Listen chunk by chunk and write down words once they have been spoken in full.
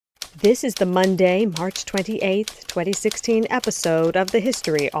This is the Monday, March 28th, 2016 episode of the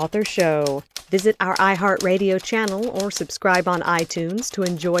History Author Show. Visit our iHeartRadio channel or subscribe on iTunes to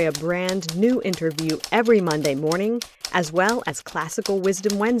enjoy a brand new interview every Monday morning, as well as Classical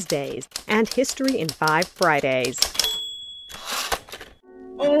Wisdom Wednesdays and History in 5 Fridays.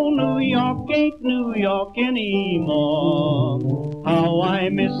 Oh, New York ain't New York anymore. How I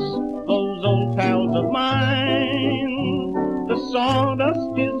miss those old pals of mine. The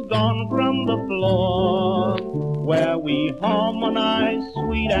sawdust is gone from the floor where we harmonize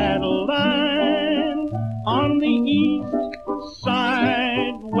sweet Adeline. On the east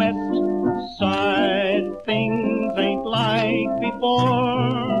side, west side, things ain't like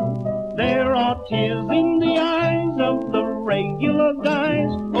before. There are tears in the eyes of the regular guys.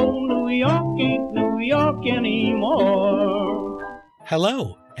 Oh, New York ain't New York anymore.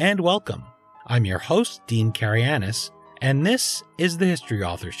 Hello and welcome. I'm your host, Dean Karayanis, and this is the History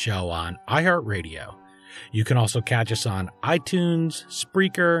Author Show on iHeartRadio. You can also catch us on iTunes,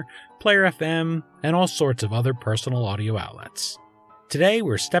 Spreaker, Player FM, and all sorts of other personal audio outlets. Today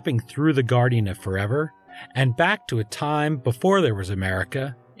we're stepping through the Guardian of Forever and back to a time before there was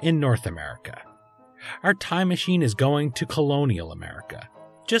America in North America. Our time machine is going to Colonial America,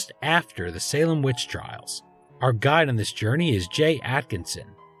 just after the Salem witch trials. Our guide on this journey is Jay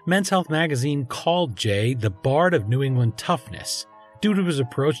Atkinson. Men's Health magazine called Jay the Bard of New England Toughness due to his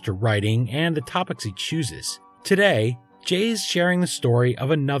approach to writing and the topics he chooses. Today, Jay's sharing the story of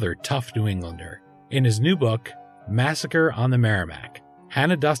another tough New Englander in his new book, Massacre on the Merrimack,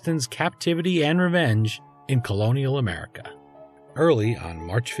 Hannah Duston's Captivity and Revenge in Colonial America. Early on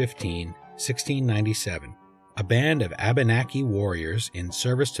March 15, 1697, a band of Abenaki warriors in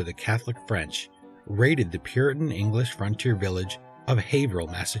service to the Catholic French raided the Puritan English frontier village of Haverhill,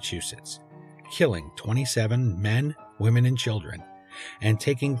 Massachusetts, killing 27 men, women, and children, and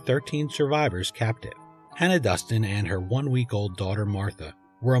taking 13 survivors captive. Hannah Duston and her 1-week-old daughter Martha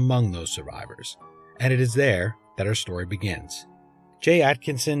were among those survivors, and it is there that our story begins. Jay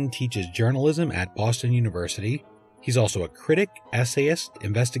Atkinson teaches journalism at Boston University. He's also a critic, essayist,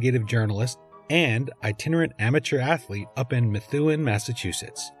 investigative journalist, and itinerant amateur athlete up in Methuen,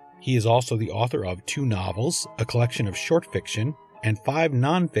 Massachusetts. He is also the author of 2 novels, a collection of short fiction, and 5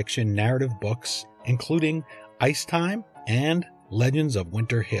 nonfiction narrative books, including Ice Time and Legends of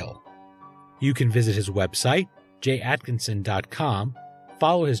Winter Hill. You can visit his website, jatkinson.com,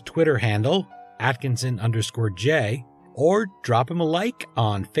 follow his Twitter handle, Atkinson_J, or drop him a like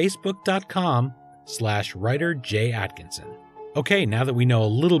on facebook.com/writer Jay Atkinson. Okay, now that we know a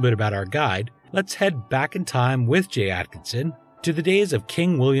little bit about our guide, let's head back in time with Jay Atkinson to the days of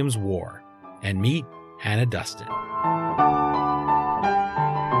King William's War and meet Hannah Duston.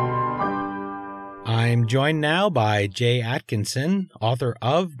 I'm joined now by Jay Atkinson, author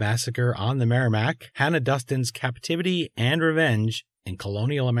of Massacre on the Merrimack, Hannah Duston's Captivity and Revenge in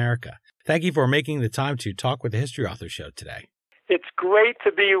Colonial America. Thank you for making the time to talk with the History Author Show today. It's great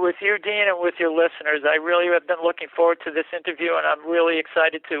to be with you, Dean, and with your listeners. I really have been looking forward to this interview, and I'm really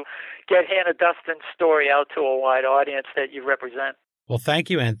excited to get Hannah Duston's story out to a wide audience that you represent. Well, thank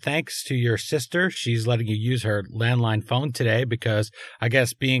you, and thanks to your sister. She's letting you use her landline phone today because I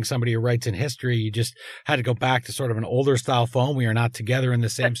guess being somebody who writes in history, you just had to go back to sort of an older style phone. We are not together in the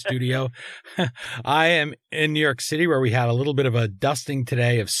same studio. I am in New York City where we had a little bit of a dusting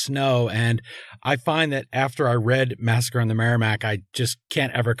today of snow, and I find that after I read Massacre on the Merrimack, I just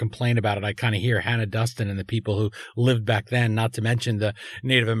can't ever complain about it. I kind of hear Hannah Duston and the people who lived back then, not to mention the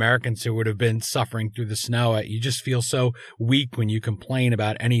Native Americans who would have been suffering through the snow. You just feel so weak when you complain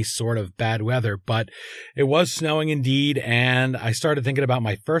about any sort of bad weather, but it was snowing indeed. And I started thinking about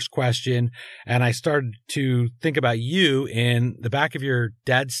my first question, and I started to think about you in the back of your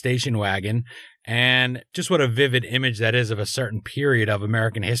dad's station wagon, and just what a vivid image that is of a certain period of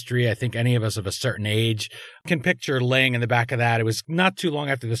American history. I think any of us of a certain age can picture laying in the back of that. It was not too long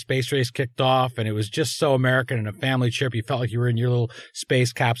after the space race kicked off, and it was just so American and a family trip. You felt like you were in your little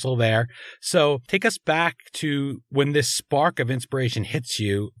space capsule there. So take us back to when this spark of inspiration hits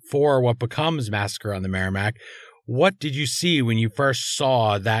you for what becomes Massacre on the Merrimack. What did you see when you first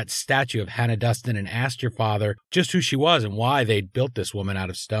saw that statue of Hannah Duston and asked your father just who she was and why they'd built this woman out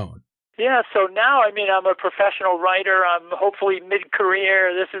of stone? Yeah, so now, I'm a professional writer. I'm hopefully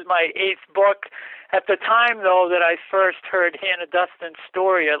mid-career. This is my 8th book, At the time, though, that I first heard Hannah Duston's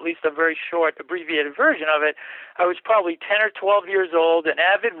story, at least a very short, abbreviated version of it, I was probably 10 or 12 years old, an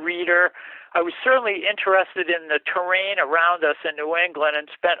avid reader. I was certainly interested in the terrain around us in New England and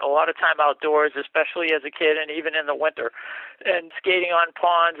spent a lot of time outdoors, especially as a kid and even in the winter, and skating on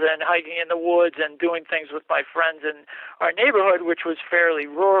ponds and hiking in the woods and doing things with my friends in our neighborhood, which was fairly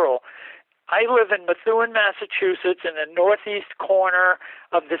rural. I live in Methuen, Massachusetts, in the northeast corner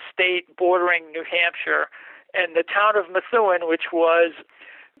of the state bordering New Hampshire. And the town of Methuen, which was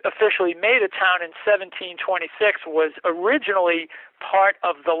officially made a town in 1726, was originally part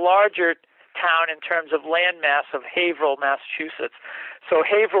of the larger town in terms of landmass of Haverhill, Massachusetts. So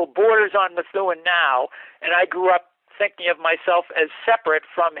Haverhill borders on Methuen now, and I grew up thinking of myself as separate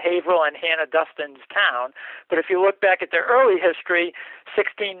from Haverhill and Hannah Duston's town. But if you look back at their early history,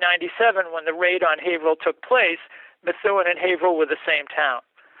 1697, when the raid on Haverhill took place, Methuen and Haverhill were the same town.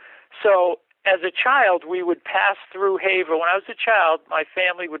 So as a child, we would pass through Haverhill. When I was a child, my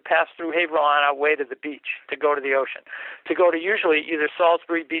family would pass through Haverhill on our way to the beach to go to the ocean, to go to usually either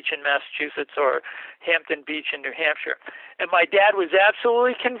Salisbury Beach in Massachusetts or Hampton Beach in New Hampshire. And my dad was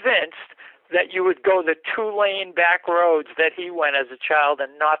absolutely convinced that you would go the two-lane back roads that he went as a child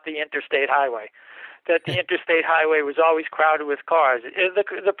and not the interstate highway, that the interstate highway was always crowded with cars.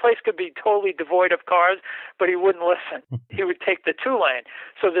 The place could be totally devoid of cars, but he wouldn't listen. He would take the two-lane.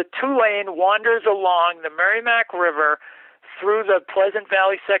 So the two-lane wanders along the Merrimack River through the Pleasant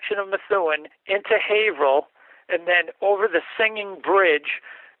Valley section of Methuen into Haverhill, and then over the Singing Bridge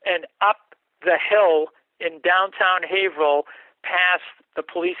and up the hill in downtown Haverhill, past the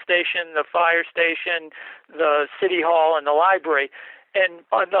police station, the fire station, the city hall, and the library. And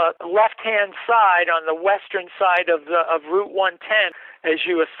on the left-hand side, on the western side of Route 110, as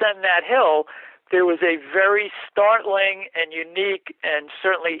you ascend that hill, there was a very startling and unique and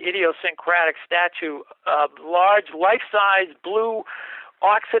certainly idiosyncratic statue, a large, life-size, blue,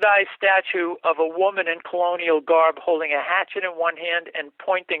 oxidized statue of a woman in colonial garb holding a hatchet in one hand and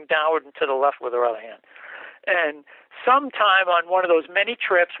pointing downward and to the left with her other hand. And sometime on one of those many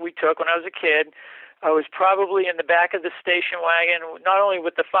trips we took when I was a kid, I was probably in the back of the station wagon, not only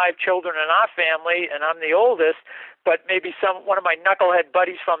with the 5 children in our family, and I'm the oldest, but maybe one of my knucklehead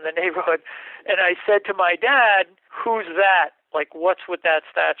buddies from the neighborhood. And I said to my dad, "Who's that? Like, what's with that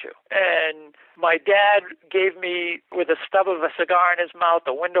statue?" And my dad gave me, with a stub of a cigar in his mouth,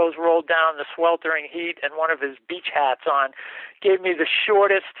 the windows rolled down, the sweltering heat, and one of his beach hats on, gave me the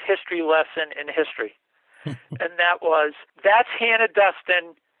shortest history lesson in history. And that was, "That's Hannah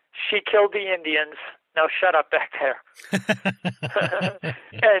Duston. She killed the Indians. Now shut up back there."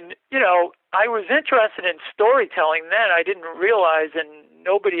 And, I was interested in storytelling then. I didn't realize, and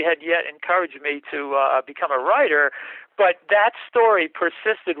nobody had yet encouraged me to become a writer, but that story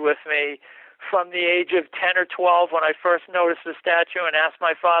persisted with me from the age of 10 or 12 when I first noticed the statue and asked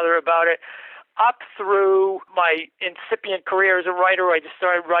my father about it, up through my incipient career as a writer. I just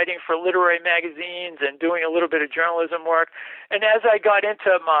started writing for literary magazines and doing a little bit of journalism work. And as I got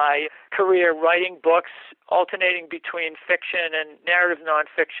into my career writing books, alternating between fiction and narrative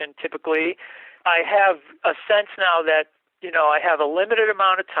nonfiction typically, I have a sense now that, I have a limited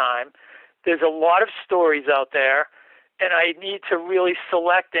amount of time. There's a lot of stories out there, and I need to really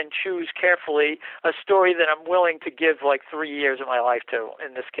select and choose carefully a story that I'm willing to give like 3 years of my life to,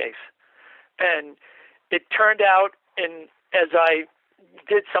 in this case. And it turned out, as I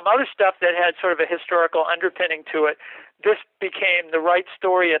did some other stuff that had sort of a historical underpinning to it, this became the right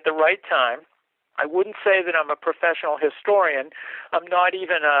story at the right time. I wouldn't say that I'm a professional historian. I'm not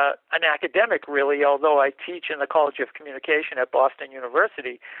even an academic, really, although I teach in the College of Communication at Boston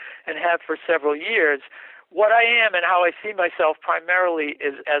University and have for several years. What I am and how I see myself primarily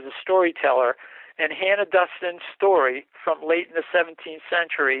is as a storyteller. And Hannah Duston's story from late in the 17th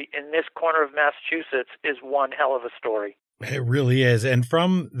century in this corner of Massachusetts is one hell of a story. It really is. And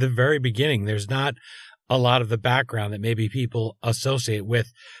from the very beginning, there's not a lot of the background that maybe people associate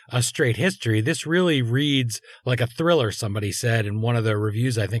with a straight history. This really reads like a thriller, somebody said in one of the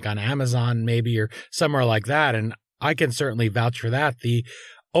reviews, I think on Amazon maybe, or somewhere like that. And I can certainly vouch for that. The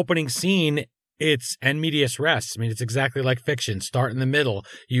opening scene, it's en medias res. I mean, it's exactly like fiction. Start in the middle.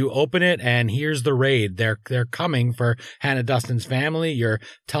 You open it and here's the raid. They're coming for Hannah Duston's family. You're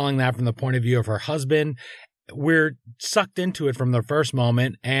telling that from the point of view of her husband. We're sucked into it from the first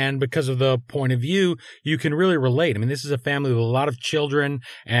moment. And because of the point of view, you can really relate. I mean, this is a family with a lot of children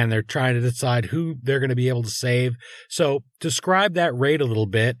and they're trying to decide who they're going to be able to save. So describe that raid a little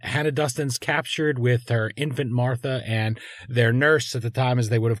bit. Hannah Duston's captured with her infant Martha and their nurse at the time, as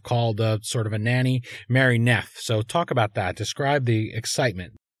they would have called sort of a nanny, Mary Neff. So talk about that. Describe the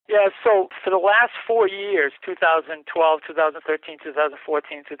excitement. Yeah, so for the last 4 years, 2012, 2013,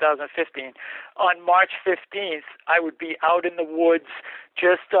 2014, 2015, on March 15th, I would be out in the woods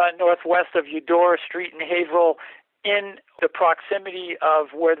just northwest of Eudora Street in Haverhill, in the proximity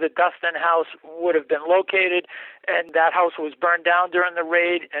of where the Duston house would have been located, and that house was burned down during the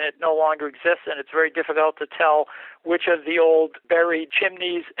raid, and it no longer exists, and it's very difficult to tell which of the old buried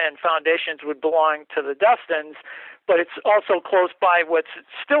chimneys and foundations would belong to the Dustons. But it's also close by what's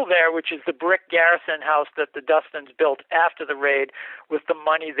still there, which is the brick garrison house that the Dustons built after the raid with the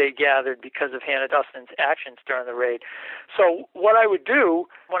money they gathered because of Hannah Duston's actions during the raid. So what I would do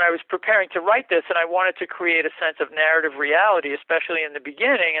when I was preparing to write this, and I wanted to create a sense of narrative reality, especially in the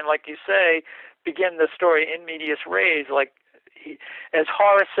beginning, and like you say, begin the story in medias res, like as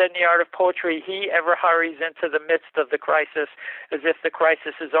Horace said in The Art of Poetry, he ever hurries into the midst of the crisis as if the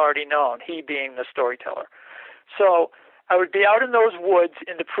crisis is already known, he being the storyteller. So I would be out in those woods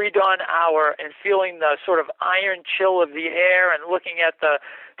in the pre-dawn hour and feeling the sort of iron chill of the air and looking at the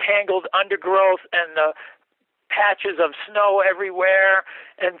tangled undergrowth and the patches of snow everywhere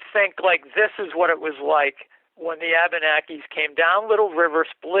and think like this is what it was like when the Abenakis came down Little River,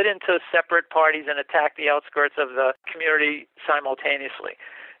 split into separate parties, and attacked the outskirts of the community simultaneously.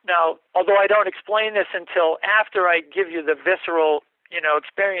 Now, although I don't explain this until after I give you the visceral,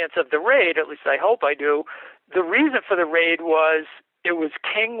 experience of the raid, at least I hope I do, the reason for the raid was it was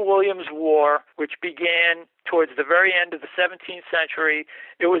King William's War, which began towards the very end of the 17th century.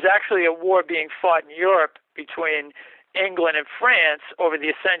 It was actually a war being fought in Europe between England and France over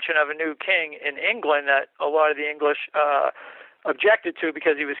the ascension of a new king in England that a lot of the English objected to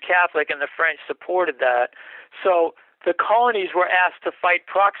because he was Catholic, and the French supported that. So the colonies were asked to fight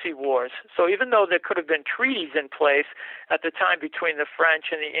proxy wars. So even though there could have been treaties in place at the time between the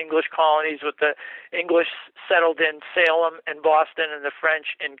French and the English colonies, with the English settled in Salem and Boston and the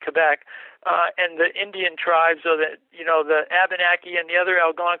French in Quebec, and the Indian tribes, or the Abenaki and the other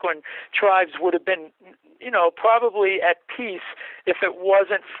Algonquin tribes would have been, probably at peace if it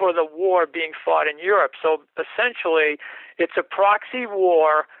wasn't for the war being fought in Europe. So essentially, it's a proxy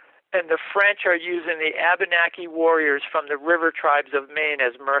war, and the French are using the Abenaki warriors from the river tribes of Maine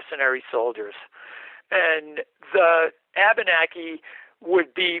as mercenary soldiers. And the Abenaki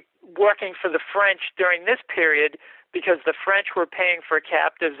would be working for the French during this period because the French were paying for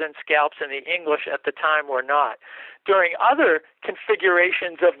captives and scalps, and the English at the time were not. During other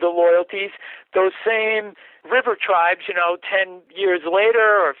configurations of the loyalties, those same river tribes, 10 years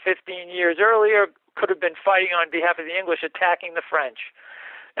later or 15 years earlier, could have been fighting on behalf of the English, attacking the French.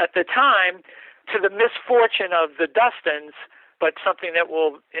 At the time, to the misfortune of the Dustons, but something that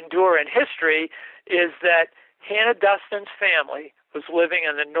will endure in history, is that Hannah Duston's family was living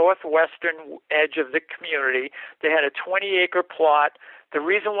on the northwestern edge of the community. They had a 20-acre plot. The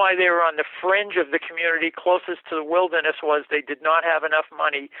reason why they were on the fringe of the community closest to the wilderness was they did not have enough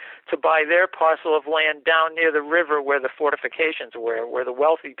money to buy their parcel of land down near the river where the fortifications were, where the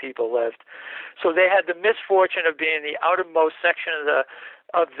wealthy people lived. So they had the misfortune of being the outermost section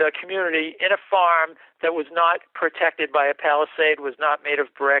of the community in a farm that was not protected by a palisade, was not made of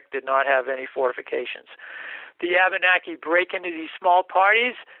brick, did not have any fortifications. The Abenaki break into these small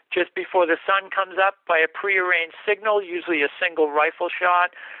parties just before the sun comes up by a prearranged signal, usually a single rifle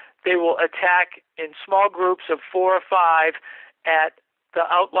shot. They will attack in small groups of 4 or 5 at the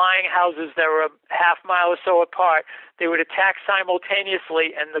outlying houses that were a half mile or so apart. They would attack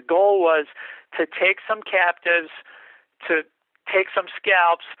simultaneously, and the goal was to take some captives, to take some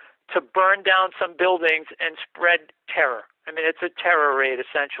scalps, to burn down some buildings and spread terror. I mean, it's a terror raid,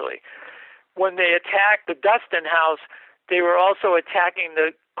 essentially. When they attacked the Duston house, they were also attacking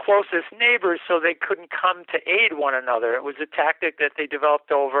the closest neighbors so they couldn't come to aid one another. It was a tactic that they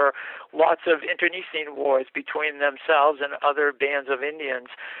developed over lots of internecine wars between themselves and other bands of Indians,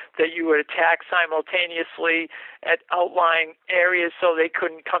 that you would attack simultaneously at outlying areas so they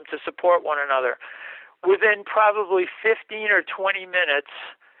couldn't come to support one another. Within probably 15 or 20 minutes,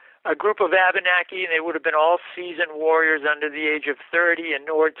 a group of Abenaki, and they would have been all seasoned warriors under the age of 30,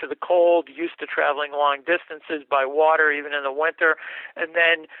 inured to the cold, used to traveling long distances by water, even in the winter. And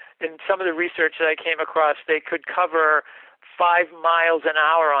then in some of the research that I came across, they could cover 5 miles an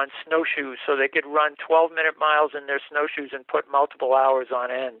hour on snowshoes, so they could run 12-minute miles in their snowshoes and put multiple hours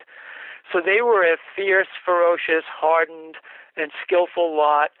on end. So they were a fierce, ferocious, hardened, and skillful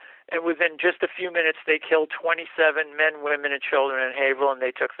lot. And within just a few minutes, they killed 27 men, women, and children in Haverhill, and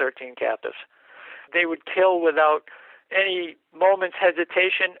they took 13 captives. They would kill without any moment's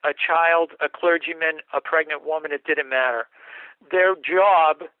hesitation a child, a clergyman, a pregnant woman. It didn't matter. Their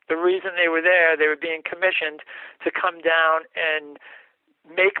job, the reason they were there, they were being commissioned to come down and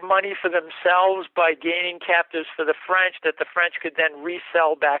make money for themselves by gaining captives for the French that the French could then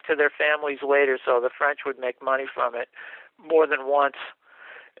resell back to their families later, so the French would make money from it more than once.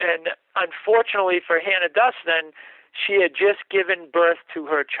 And unfortunately for Hannah Duston, she had just given birth to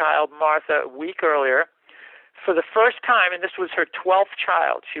her child Martha a week earlier. For the first time, and this was her 12th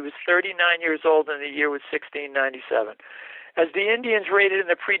child, she was 39 years old and the year was 1697. As the Indians raided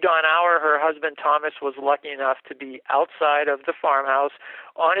in the pre-dawn hour, her husband Thomas was lucky enough to be outside of the farmhouse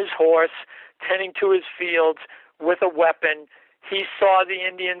on his horse, tending to his fields with a weapon. He saw the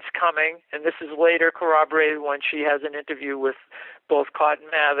Indians coming, and this is later corroborated when she has an interview with both Cotton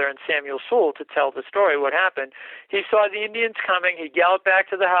Mather and Samuel Sewall to tell the story what happened. He saw the Indians coming. He galloped back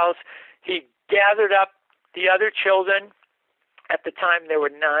to the house. He gathered up the other children. At the time, there were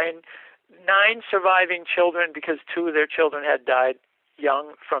nine surviving children because two of their children had died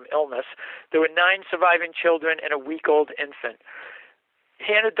young from illness. There were 9 surviving children and a week-old infant.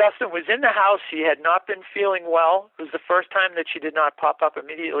 Hannah Duston was in the house. She had not been feeling well. It was the first time that she did not pop up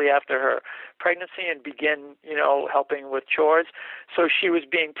immediately after her pregnancy and begin, helping with chores. So she was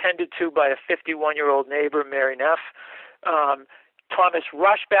being tended to by a 51-year-old neighbor, Mary Neff. Thomas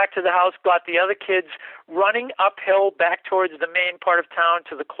rushed back to the house, got the other kids running uphill back towards the main part of town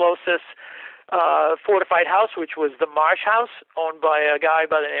to the closest fortified house, which was the Marsh House, owned by a guy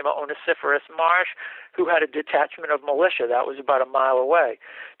by the name of Onesiphorus Marsh, who had a detachment of militia. That was about a mile away.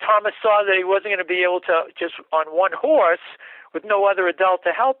 Thomas saw that he wasn't going to be able to, just on one horse, with no other adult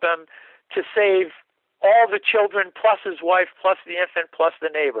to help him, to save all the children, plus his wife, plus the infant, plus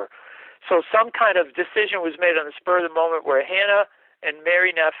the neighbor. So some kind of decision was made on the spur of the moment where Hannah and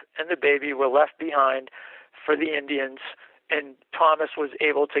Mary Neff and the baby were left behind for the Indians, and Thomas was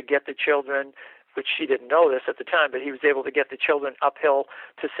able to get the children, which she didn't know this at the time, but he was able to get the children uphill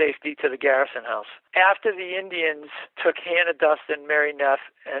to safety to the garrison house. After the Indians took Hannah Duston, Mary Neff,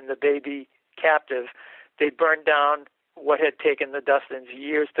 and the baby captive, they burned down what had taken the Dustons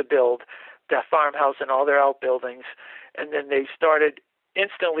years to build, the farmhouse and all their outbuildings, and then they started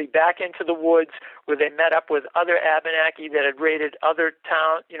instantly back into the woods where they met up with other Abenaki that had raided other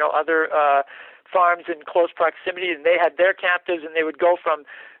farms in close proximity, and they had their captives, and they would go from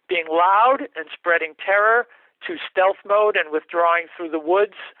being loud and spreading terror to stealth mode and withdrawing through the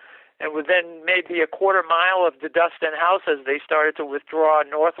woods. And within maybe a quarter mile of the Duston house, as they started to withdraw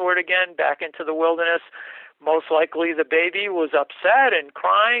northward again back into the wilderness, most likely the baby was upset and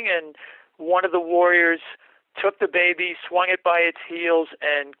crying, and one of the warriors took the baby, swung it by its heels,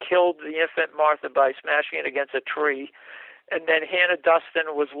 and killed the infant Martha by smashing it against a tree. And then Hannah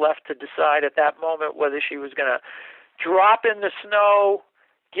Duston was left to decide at that moment whether she was going to drop in the snow,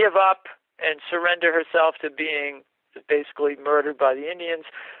 give up, and surrender herself to being basically murdered by the Indians,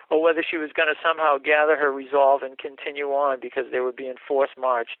 or whether she was going to somehow gather her resolve and continue on because they were being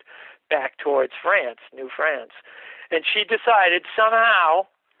force-marched back towards France, New France. And she decided somehow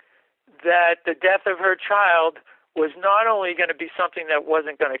that the death of her child was not only going to be something that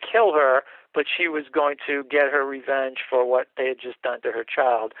wasn't going to kill her, but she was going to get her revenge for what they had just done to her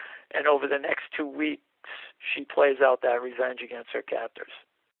child. And over the next 2 weeks, she plays out that revenge against her captors.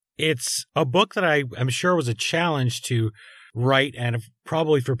 It's a book that I'm sure was a challenge to write, and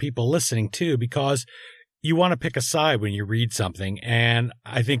probably for people listening too, because you want to pick a side when you read something. And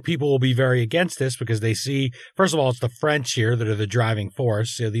I think people will be very against this because they see, first of all, it's the French here that are the driving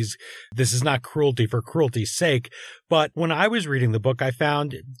force. So this is not cruelty for cruelty's sake. But when I was reading the book, I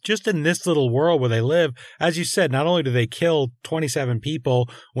found just in this little world where they live, as you said, not only do they kill 27 people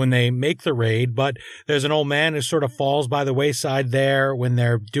when they make the raid, but there's an old man who sort of falls by the wayside there when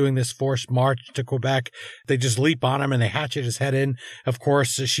they're doing this forced march to Quebec. They just leap on him and they hatchet his head in. Of course,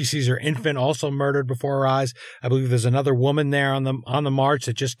 she sees her infant also murdered before her eyes. I believe there's another woman there on the march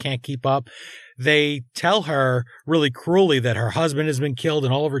that just can't keep up. They tell her really cruelly that her husband has been killed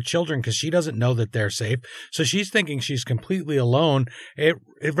and all of her children because she doesn't know that they're safe. So she's thinking she's completely alone. It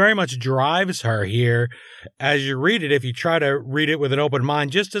very much drives her here as you read it, if you try to read it with an open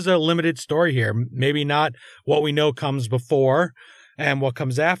mind, just as a limited story here. Maybe not what we know comes before and what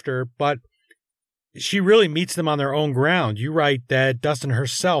comes after, but she really meets them on their own ground. You write that Duston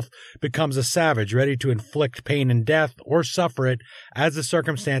herself becomes a savage, ready to inflict pain and death or suffer it as the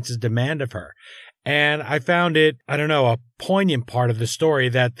circumstances demand of her. And I found it, a poignant part of the story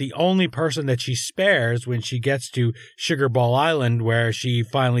that the only person that she spares when she gets to Sugar Ball Island, where she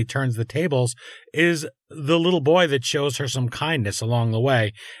finally turns the tables, is the little boy that shows her some kindness along the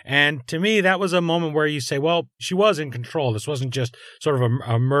way. And to me, that was a moment where you say, well, she was in control. This wasn't just sort of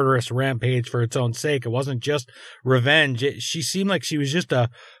a murderous rampage for its own sake. It wasn't just revenge. She seemed like she was just a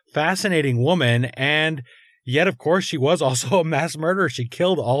fascinating woman, and Yet, of course, she was also a mass murderer. She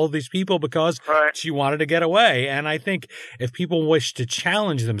killed all of these people because she wanted to get away. And I think if people wish to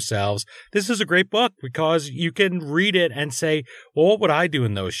challenge themselves, this is a great book because you can read it and say, well, what would I do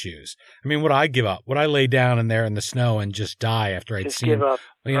in those shoes? I mean, would I give up? Would I lay down in there in the snow and just die after I'd seen give up?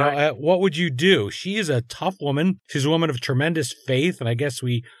 You know, what would you do? She is a tough woman. She's a woman of tremendous faith. And I guess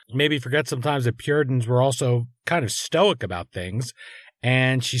we maybe forget sometimes that Puritans were also kind of stoic about things.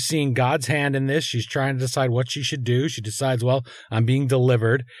 And she's seeing God's hand in this. She's trying to decide what she should do. She decides, well, I'm being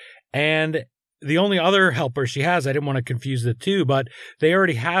delivered. And the only other helper she has, I didn't want to confuse the two, but they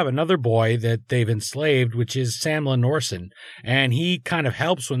already have another boy that they've enslaved, which is Sam Lenorsan. And he kind of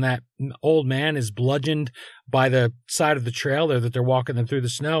helps when that old man is bludgeoned by the side of the trail there that they're walking them through the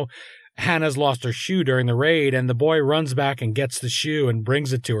snow. Hannah's lost her shoe during the raid, and the boy runs back and gets the shoe and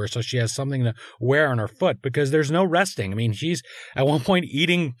brings it to her so she has something to wear on her foot because there's no resting. I mean, she's at one point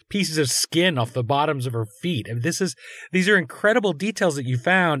eating pieces of skin off the bottoms of her feet. I mean, these are incredible details that you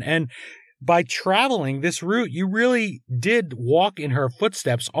found, and by traveling this route, you really did walk in her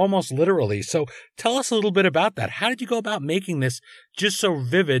footsteps almost literally. So tell us a little bit about that. How did you go about making this just so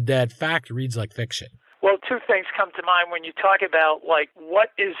vivid that fact reads like fiction? Well, two things come to mind when you talk about, like, what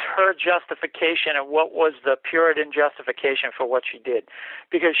is her justification and what was the Puritan justification for what she did.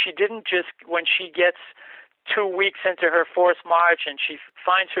 Because she didn't just, when she gets 2 weeks into her forced march and she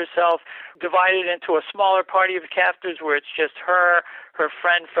finds herself divided into a smaller party of captives where it's just her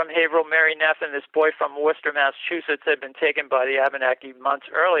friend from Haverhill, Mary Neff, and this boy from Worcester, Massachusetts had been taken by the Abenaki months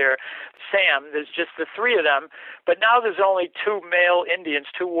earlier, Sam. There's just the three of them, but now there's only two male Indians,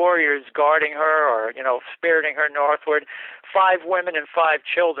 two warriors guarding her or, spiriting her northward, 5 women and 5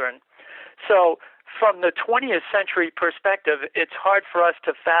 children. So from the 20th century perspective, it's hard for us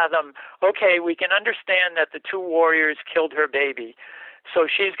to fathom, okay, we can understand that the 2 warriors killed her baby, so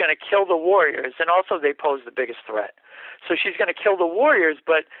she's going to kill the warriors, and also they pose the biggest threat. So she's going to kill the warriors,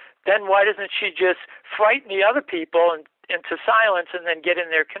 but then why doesn't she just frighten the other people into silence and then get in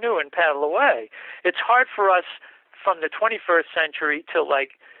their canoe and paddle away? It's hard for us from the 21st century to,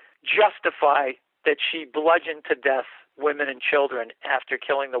 justify that she bludgeoned to death women and children after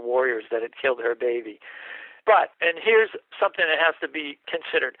killing the warriors that had killed her baby. But, and here's something that has to be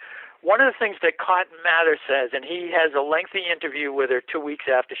considered. One of the things that Cotton Mather says, and he has a lengthy interview with her 2 weeks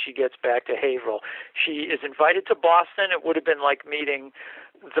after she gets back to Haverhill. She is invited to Boston. It would have been like meeting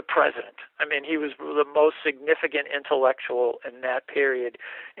the president. I mean, he was the most significant intellectual in that period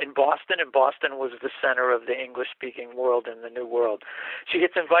in Boston, and Boston was the center of the English-speaking world in the New World. She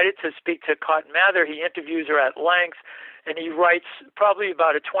gets invited to speak to Cotton Mather. He interviews her at length, and he writes probably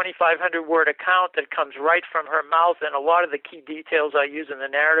about a 2,500-word account that comes right from her mouth, and a lot of the key details I use in the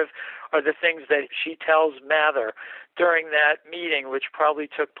narrative are the things that she tells Mather during that meeting, which probably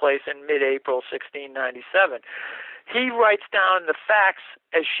took place in mid-April 1697. He writes down the facts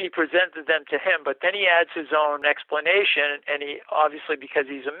as she presented them to him, but then he adds his own explanation, and he obviously, because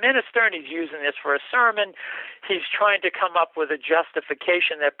he's a minister and he's using this for a sermon, he's trying to come up with a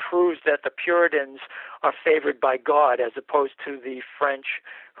justification that proves that the Puritans are favored by God as opposed to the French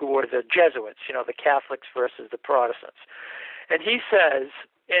who were the Jesuits, the Catholics versus the Protestants. And he says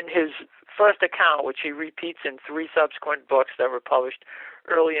in his first account, which he repeats in 3 subsequent books that were published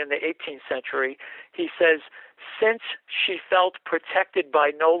early in the 18th century, he says, since she felt protected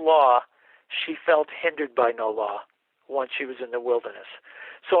by no law, she felt hindered by no law once she was in the wilderness.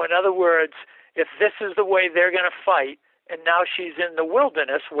 So in other words, if this is the way they're going to fight, and now she's in the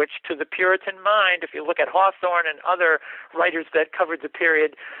wilderness, which to the Puritan mind, if you look at Hawthorne and other writers that covered the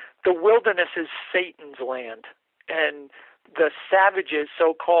period, the wilderness is Satan's land. And the savages,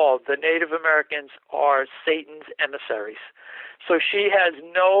 so-called, the Native Americans, are Satan's emissaries. So she has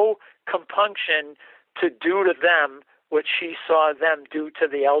no compunction to do to them what she saw them do to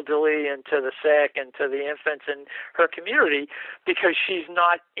the elderly and to the sick and to the infants in her community, because she's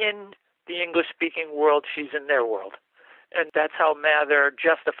not in the English-speaking world, she's in their world. And that's how Mather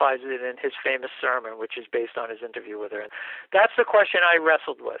justifies it in his famous sermon, which is based on his interview with her. That's the question I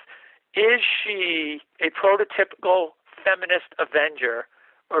wrestled with. Is she a prototypical feminist avenger,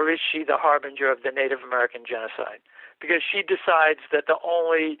 or is she the harbinger of the Native American genocide? Because she decides that the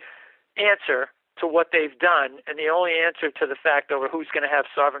only answer to what they've done, and the only answer to the fact over who's going to have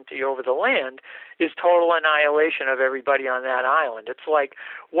sovereignty over the land, is total annihilation of everybody on that island. It's like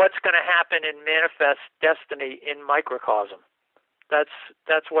what's going to happen in Manifest Destiny in microcosm.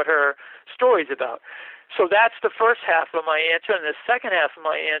 That's what her story's about. So that's the first half of my answer, and the second half of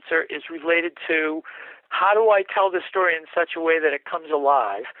my answer is related to how do I tell the story in such a way that it comes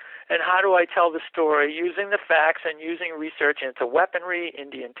alive? And how do I tell the story using the facts and using research into weaponry,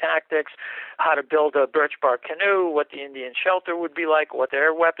 Indian tactics, how to build a birch bark canoe, what the Indian shelter would be like, what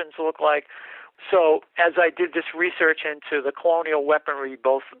their weapons look like. So as I did this research into the colonial weaponry,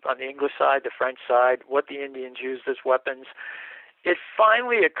 both on the English side, the French side, what the Indians used as weapons, it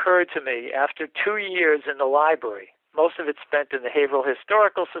finally occurred to me after 2 years in the library, most of it spent in the Haverhill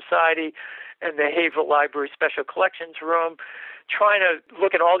Historical Society and the Haverhill Library Special Collections Room, trying to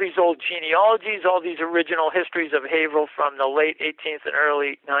look at all these old genealogies, all these original histories of Haverhill from the late 18th and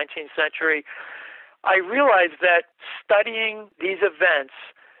early 19th century. I realized that studying these events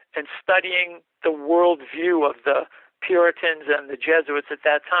and studying the worldview of the Puritans and the Jesuits at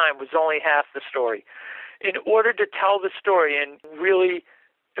that time was only half the story. In order to tell the story and really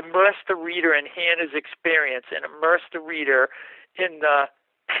immerse the reader in Hannah's experience and immerse the reader in the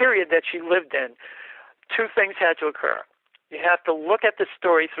period that she lived in, two things had to occur. You have to look at the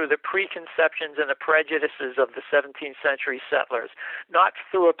story through the preconceptions and the prejudices of the 17th century settlers, not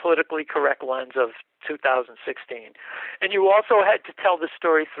through a politically correct lens of 2016. And you also had to tell the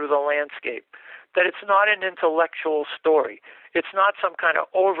story through the landscape, that it's not an intellectual story. It's not some kind of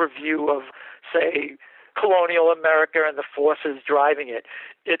overview of, say, colonial America and the forces driving it.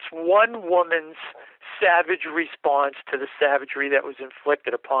 It's one woman's savage response to the savagery that was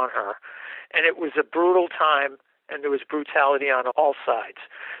inflicted upon her. And it was a brutal time, and there was brutality on all sides.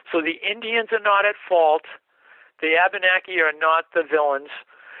 So the Indians are not at fault. The Abenaki are not the villains.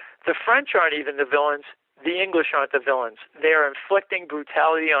 The French aren't even the villains. The English aren't the villains. They are inflicting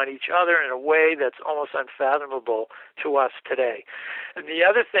brutality on each other in a way that's almost unfathomable to us today. And the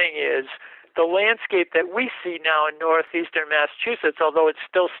other thing is, the landscape that we see now in northeastern Massachusetts, although it's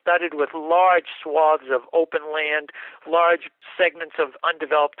still studded with large swaths of open land, large segments of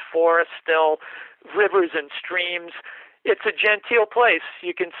undeveloped forest still, rivers and streams, it's a genteel place.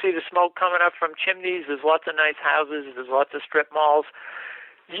 You can see the smoke coming up from chimneys. There's lots of nice houses. There's lots of strip malls.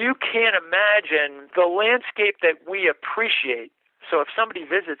 You can't imagine the landscape that we appreciate. So if somebody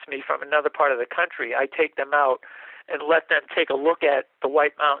visits me from another part of the country, I take them out and let them take a look at the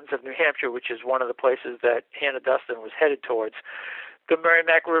White Mountains of New Hampshire, which is one of the places that Hannah Duston was headed towards. The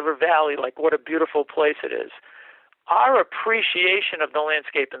Merrimack River Valley, like what a beautiful place it is. Our appreciation of the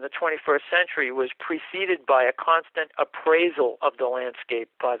landscape in the 21st century was preceded by a constant appraisal of the landscape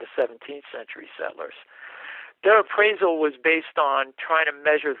by the 17th century settlers. Their appraisal was based on trying to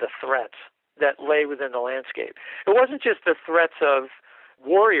measure the threats that lay within the landscape. It wasn't just the threats of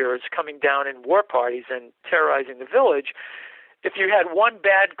warriors coming down in war parties and terrorizing the village. If you had one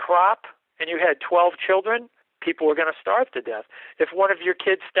bad crop and you had 12 children, people were going to starve to death. If one of your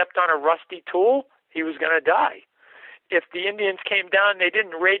kids stepped on a rusty tool, he was going to die. If the Indians came down, they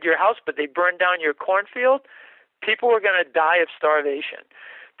didn't raid your house, but they burned down your cornfield, people were going to die of starvation.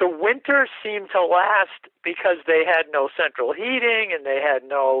 The winter seemed to last because they had no central heating and they had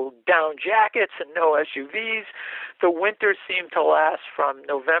no down jackets and no SUVs. The winter seemed to last from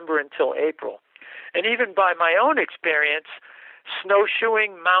November until April. And even by my own experience,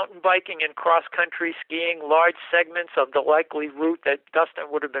 snowshoeing, mountain biking, and cross-country skiing large segments of the likely route that Duston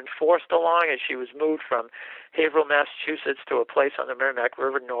would have been forced along as she was moved from Haverhill, Massachusetts to a place on the Merrimack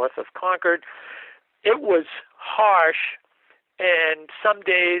River north of Concord. It was harsh. And some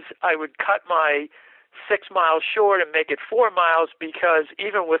days I would cut my 6 miles short and make it 4 miles because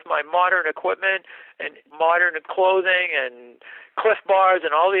even with my modern equipment and modern clothing and Cliff Bars and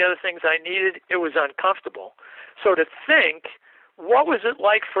all the other things I needed, it was uncomfortable. So to think, what was it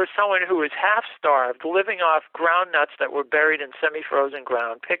like for someone who was half-starved, living off ground nuts that were buried in semi-frozen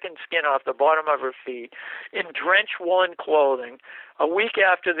ground, picking skin off the bottom of her feet, in drenched woolen clothing, a week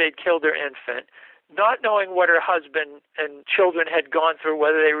after they'd killed their infant, not knowing what her husband and children had gone through,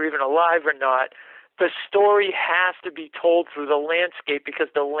 whether they were even alive or not. The story has to be told through the landscape because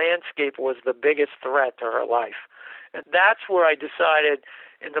the landscape was the biggest threat to her life. And that's where I decided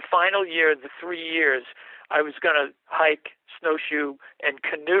in the final year, the 3 years, I was going to hike, snowshoe, and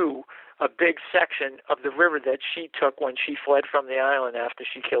canoe a big section of the river that she took when she fled from the island after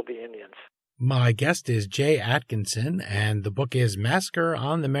she killed the Indians. My guest is Jay Atkinson, and the book is Massacre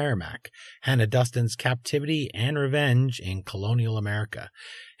on the Merrimack, Hannah Duston's Captivity and Revenge in Colonial America.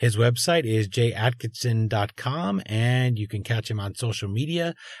 His website is jatkinson.com, and you can catch him on social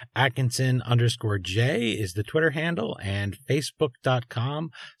media. Atkinson_J is the Twitter handle, and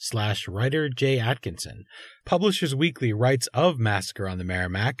facebook.com/writer Jay Atkinson. Publishers Weekly writes of Massacre on the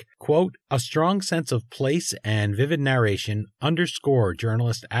Merrimack, quote, "A strong sense of place and vivid narration underscore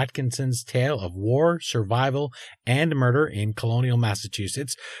journalist Atkinson's tale of war, survival, and murder in colonial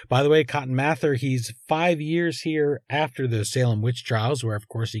Massachusetts." By the way, Cotton Mather, he's 5 years here after the Salem witch trials, where, of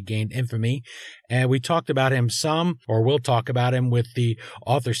course, he gained infamy. And we talked about him some, or we'll talk about him with the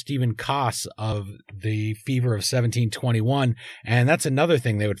author Stephen Koss of The Fever of 1721. And that's another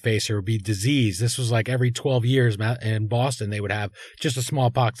thing they would face here would be disease. This was like every 12 years in Boston, they would have just a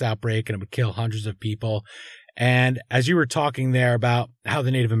smallpox outbreak and it would kill hundreds of people. And as you were talking there about how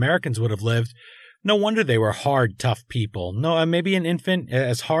the Native Americans would have lived, no wonder they were hard, tough people. No, maybe an infant,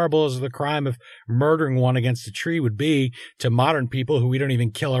 as horrible as the crime of murdering one against a tree would be to modern people who we don't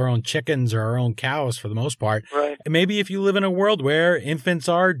even kill our own chickens or our own cows for the most part. Right. Maybe if you live in a world where infants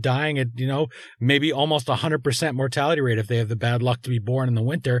are dying at, maybe almost 100% mortality rate if they have the bad luck to be born in the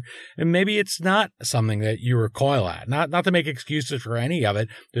winter, and maybe it's not something that you recoil at. Not to make excuses for any of it.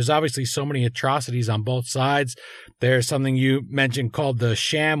 There's obviously so many atrocities on both sides. There's something you mentioned called the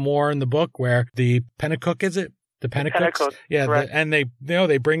sham war in the book where the Pennacook, is it? The Pennacooks? Yeah, and they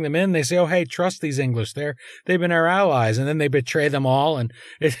bring them in. They say, "Oh, hey, trust these English. They've been our allies," and then they betray them all. And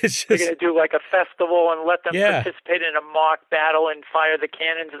it's just they're going to do like a festival and let them participate in a mock battle and fire the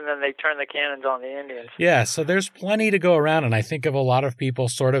cannons, and then they turn the cannons on the Indians. Yeah, so there's plenty to go around, and I think of a lot of people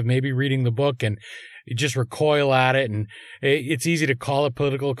sort of maybe reading the book and you just recoil at it, and it's easy to call it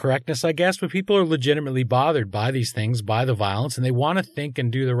political correctness, I guess, but people are legitimately bothered by these things, by the violence, and they want to think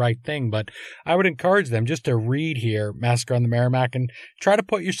and do the right thing. But I would encourage them just to read here, Massacre on the Merrimack, and try to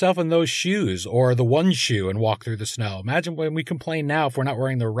put yourself in those shoes or the one shoe and walk through the snow. Imagine when we complain now if we're not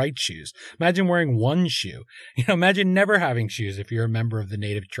wearing the right shoes. Imagine wearing one shoe. Imagine never having shoes if you're a member of the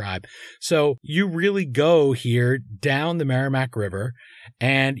native tribe. So you really go here down the Merrimack River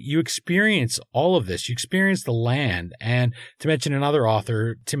and you experience all of this. You experience the land. And to mention another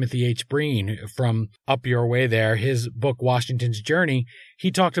author, Timothy H. Breen, from up your way there, his book, Washington's Journey, he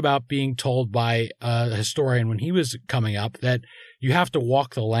talked about being told by a historian when he was coming up that you have to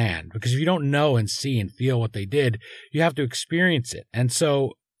walk the land, because if you don't know and see and feel what they did, you have to experience it. And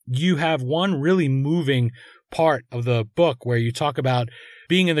so you have one really moving part of the book where you talk about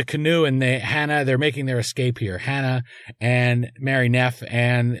being in the canoe and they're making their escape here. Hannah and Mary Neff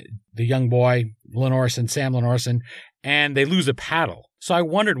and the young boy, Sam Lenorson, and they lose a paddle. So I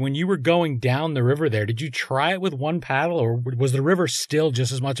wondered, when you were going down the river there, did you try it with one paddle, or was the river still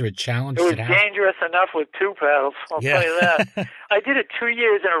just as much of a challenge? It was dangerous enough with two paddles, I'll tell you that. I did it 2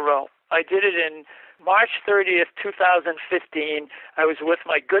 years in a row. I did it in March 30th, 2015, I was with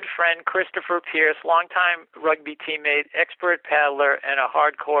my good friend Christopher Pierce, longtime rugby teammate, expert paddler, and a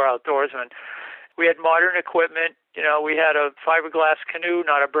hardcore outdoorsman. We had modern equipment. We had a fiberglass canoe,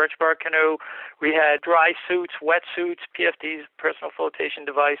 not a birch bark canoe. We had dry suits, wet suits, PFDs, personal flotation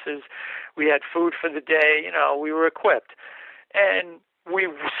devices. We had food for the day. We were equipped. And we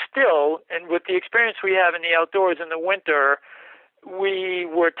still, and with the experience we have in the outdoors in the winter, we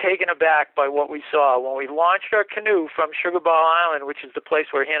were taken aback by what we saw. When we launched our canoe from Sugar Ball Island, which is the place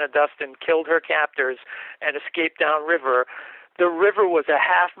where Hannah Duston killed her captors and escaped downriver, the river was a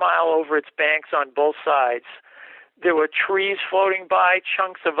half mile over its banks on both sides. There were trees floating by,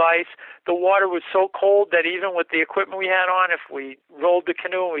 chunks of ice. The water was so cold that even with the equipment we had on, if we rolled the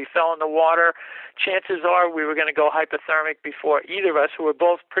canoe and we fell in the water, chances are we were going to go hypothermic before either of us, who were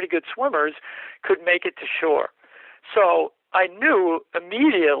both pretty good swimmers, could make it to shore. So I knew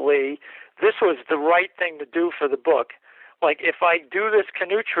immediately this was the right thing to do for the book. Like, if I do this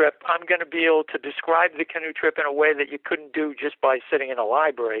canoe trip, I'm going to be able to describe the canoe trip in a way that you couldn't do just by sitting in a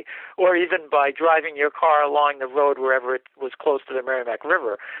library, or even by driving your car along the road wherever it was close to the Merrimack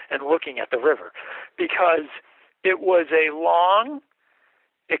River and looking at the river. Because it was a long,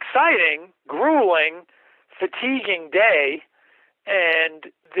 exciting, grueling, fatiguing day,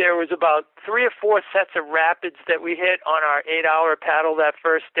 and there was about 3 or 4 sets of rapids that we hit on our 8-hour paddle that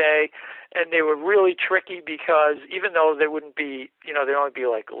first day, and they were really tricky because even though they wouldn't be, they'd only be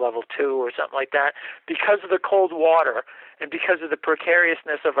like level 2 or something like that, because of the cold water and because of the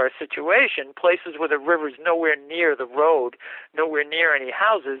precariousness of our situation, places where the river's nowhere near the road, nowhere near any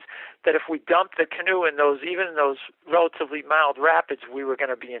houses, that if we dumped the canoe in those relatively mild rapids, we were going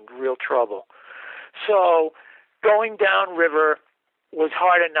to be in real trouble. So going downriver was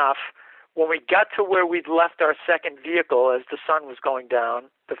hard enough. When we got to where we'd left our second vehicle as the sun was going down,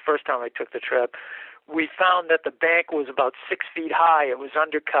 the first time I took the trip, we found that the bank was about 6 feet high. It was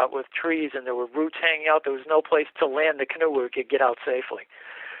undercut with trees, and there were roots hanging out. There was no place to land the canoe where we could get out safely.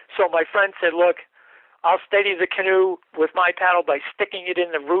 So my friend said, look, I'll steady the canoe with my paddle by sticking it in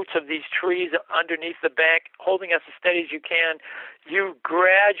the roots of these trees underneath the bank, holding us as steady as you can. You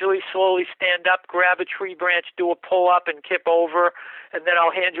gradually, slowly stand up, grab a tree branch, do a pull-up and kip over, and then I'll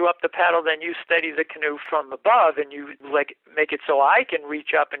hand you up the paddle. Then you steady the canoe from above, and you make it so I can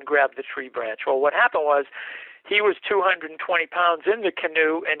reach up and grab the tree branch. Well, what happened was he was 220 pounds in the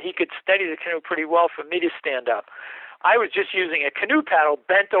canoe, and he could steady the canoe pretty well for me to stand up. I was just using a canoe paddle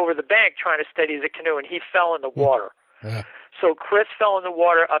bent over the bank trying to steady the canoe, and he fell in the water. Yeah. So Chris fell in the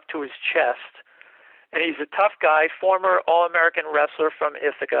water up to his chest, and he's a tough guy, former All-American wrestler from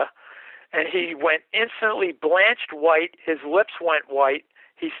Ithaca, and he went instantly blanched white. His lips went white.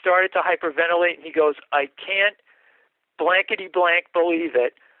 He started to hyperventilate, and he goes, I can't blankety-blank believe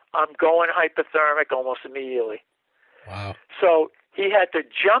it. I'm going hypothermic almost immediately. Wow. So he had to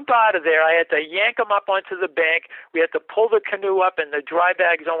jump out of there. I had to yank him up onto the bank. We had to pull the canoe up, and the dry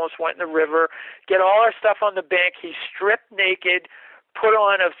bags almost went in the river, get all our stuff on the bank. He stripped naked, put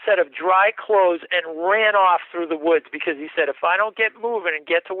on a set of dry clothes, and ran off through the woods because he said, if I don't get moving and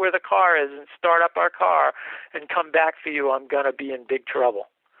get to where the car is and start up our car and come back for you, I'm going to be in big trouble.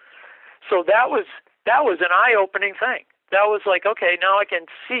 So that was an eye-opening thing. That was like, okay, now I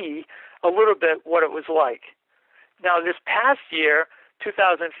can see a little bit what it was like. Now, this past year,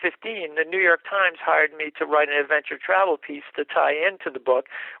 2015, the New York Times hired me to write an adventure travel piece to tie into the book,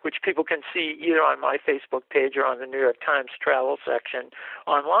 which people can see either on my Facebook page or on the New York Times travel section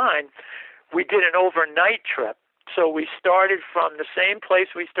online. We did an overnight trip. So we started from the same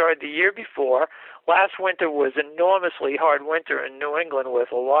place we started the year before. Last winter was enormously hard winter in New England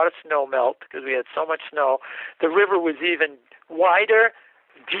with a lot of snow melt because we had so much snow. The river was even wider,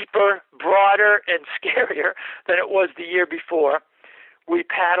 deeper, broader, and scarier than it was the year before. We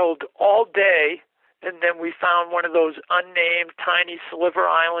paddled all day, and then we found one of those unnamed tiny sliver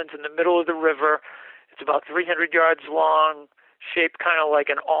islands in the middle of the river. It's about 300 yards long, shaped kind of like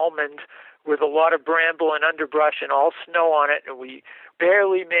an almond, with a lot of bramble and underbrush and all snow on it, and we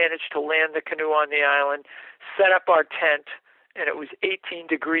barely managed to land the canoe on the island, set up our tent, and it was 18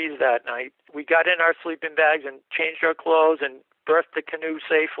 degrees that night. We got in our sleeping bags and changed our clothes and berthed the canoe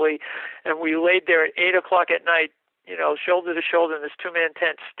safely, and we laid there at 8 o'clock at night, shoulder to shoulder in this two-man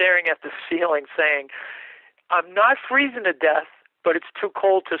tent, staring at the ceiling, saying, I'm not freezing to death, but it's too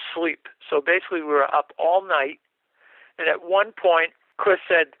cold to sleep. So basically we were up all night, and at one point, Chris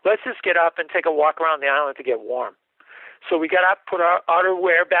said, let's just get up and take a walk around the island to get warm. So we got up, put our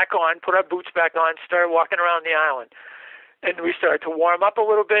outerwear back on, put our boots back on, started walking around the island. And we started to warm up a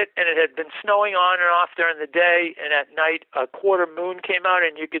little bit, and it had been snowing on and off during the day, and at night a quarter moon came out,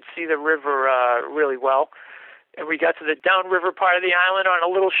 and you could see the river really well. And we got to the downriver part of the island on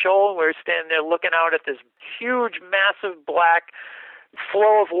a little shoal, and we were standing there looking out at this huge, massive black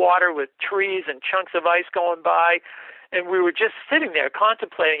flow of water with trees and chunks of ice going by. And we were just sitting there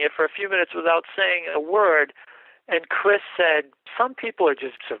contemplating it for a few minutes without saying a word. And Chris said, some people are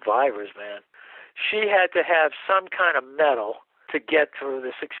just survivors, man. She had to have some kind of medal to get through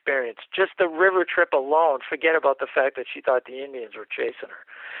this experience. Just the river trip alone, forget about the fact that she thought the Indians were chasing her.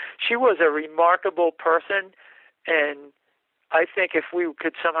 She was a remarkable person, and I think if we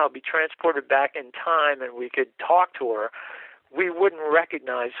could somehow be transported back in time and we could talk to her, we wouldn't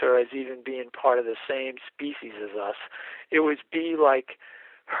recognize her as even being part of the same species as us. It would be like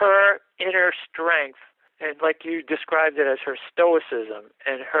her inner strength, and like you described it as her stoicism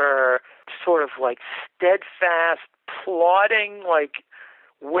and her sort of like steadfast, plodding like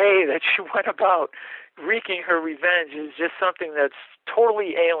way that she went about wreaking her revenge is just something that's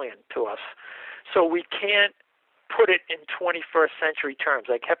totally alien to us. So we can't put it in 21st century terms.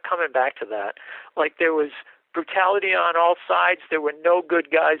 I kept coming back to that. Like there was brutality on all sides. There were no good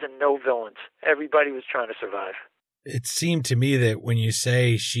guys and no villains. Everybody was trying to survive. It seemed to me that when you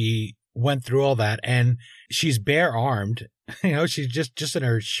say she went through all that and she's bare armed, she's just in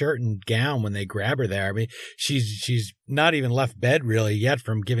her shirt and gown when they grab her there. I mean, she's not even left bed really yet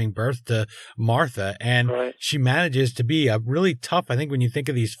from giving birth to Martha. And right. She manages to be a really tough. I think when you think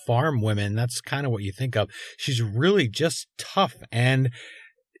of these farm women, that's kind of what you think of. She's really just tough. And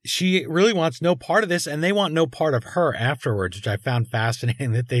she really wants no part of this, and they want no part of her afterwards, which I found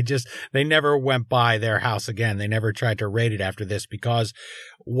fascinating, that they never went by their house again. They never tried to raid it after this, because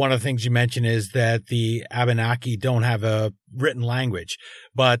one of the things you mentioned is that the Abenaki don't have a written language,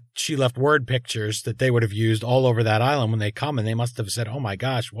 but she left word pictures that they would have used all over that island when they come, and they must have said, oh my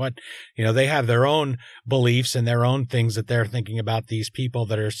gosh, what, they have their own beliefs and their own things that they're thinking about these people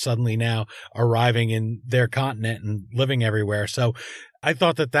that are suddenly now arriving in their continent and living everywhere. So I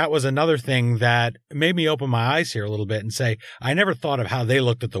thought that was another thing that made me open my eyes here a little bit and say, I never thought of how they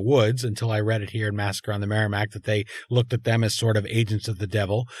looked at the woods until I read it here in Massacre on the Merrimack, that they looked at them as sort of agents of the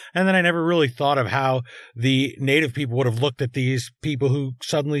devil. And then I never really thought of how the native people would have looked at these people who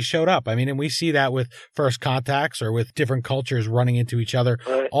suddenly showed up. I mean, and we see that with first contacts or with different cultures running into each other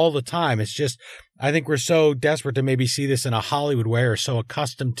all the time. It's just, I think we're so desperate to maybe see this in a Hollywood way, or so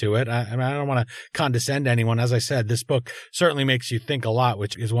accustomed to it. I don't want to condescend to anyone. As I said, this book certainly makes you think a lot,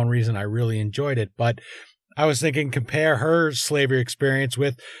 which is one reason I really enjoyed it. But I was thinking, compare her slavery experience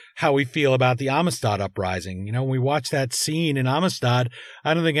with how we feel about the Amistad uprising. When we watch that scene in Amistad,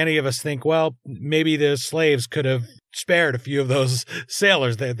 I don't think any of us think, well, maybe the slaves could have spared a few of those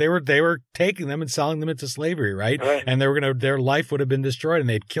sailors. They were taking them and selling them into slavery, right? And their life would have been destroyed, and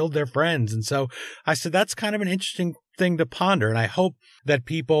they'd killed their friends. And so I said, that's kind of an interesting thing to ponder. And I hope that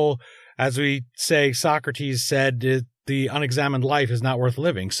people, as we say, Socrates said, the unexamined life is not worth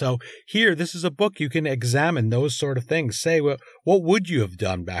living. So here, this is a book you can examine those sort of things. Say, well, what would you have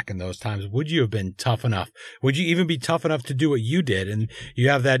done back in those times? Would you have been tough enough? Would you even be tough enough to do what you did? And you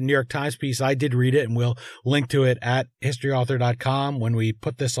have that New York Times piece. I did read it, and we'll link to it at historyauthor.com when we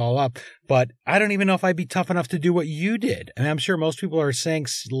put this all up. But I don't even know if I'd be tough enough to do what you did. And I'm sure most people are saying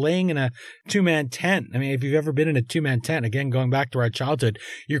laying in a two-man tent. I mean, if you've ever been in a two-man tent, again, going back to our childhood,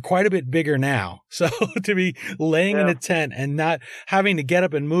 you're quite a bit bigger now. So to be laying in a tent and not having to get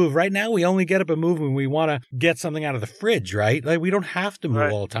up and move. Right now, we only get up and move when we want to get something out of the fridge, right? Like, we don't have to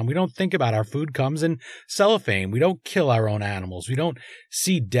move all the time. We don't think about our food comes in cellophane. We don't kill our own animals. We don't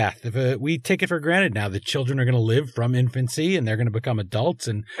see death. We take it for granted now that children are going to live from infancy, and they're going to become adults.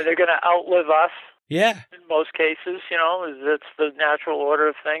 And they're going to outlive us. Yeah. In most cases, that's the natural order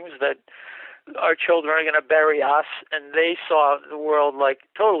of things, that our children are going to bury us, and they saw the world like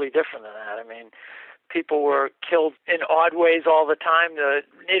totally different than that. I mean, people were killed in odd ways all the time. The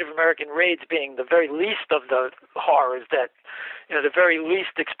Native American raids being the very least of the horrors that, the very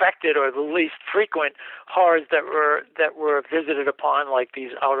least expected or the least frequent horrors that were visited upon, like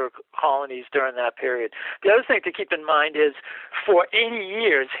these outer colonies during that period. The other thing to keep in mind is, for 80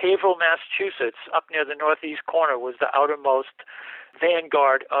 years, Haverhill, Massachusetts, up near the northeast corner, was the outermost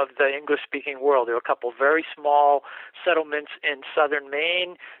vanguard of the English-speaking world. There were a couple very small settlements in southern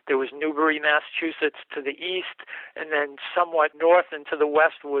Maine. There was Newbury, Massachusetts to the east, and then somewhat north and to the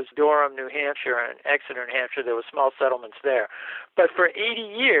west was Durham, New Hampshire, and Exeter, New Hampshire. There were small settlements there. But for 80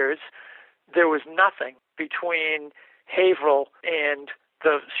 years, there was nothing between Haverhill and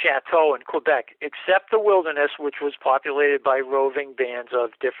the chateau in Quebec, except the wilderness, which was populated by roving bands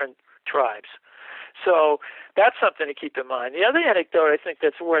of different tribes. So that's something to keep in mind. The other anecdote I think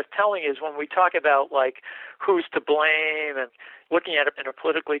that's worth telling is when we talk about, like, who's to blame and looking at it in a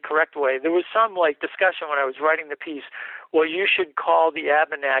politically correct way, there was some, discussion when I was writing the piece, well, you should call the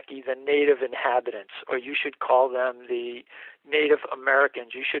Abenaki the native inhabitants, or you should call them the Native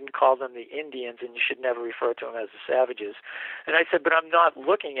Americans. You shouldn't call them the Indians, and you should never refer to them as the savages. And I said, but I'm not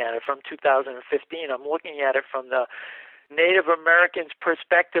looking at it from 2015. I'm looking at it from the Native Americans'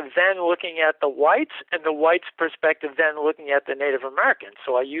 perspective, then looking at the whites, and the whites' perspective, then looking at the Native Americans.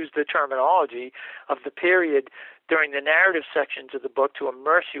 So I used the terminology of the period during the narrative sections of the book to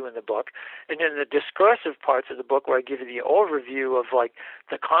immerse you in the book. And in the discursive parts of the book, where I give you the overview of,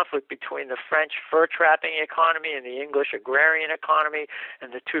 the conflict between the French fur-trapping economy and the English agrarian economy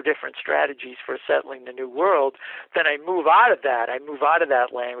and the two different strategies for settling the New World, then I move out of that. I move out of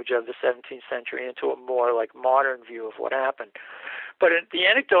that language of the 17th century into a more, modern view of what happened. But the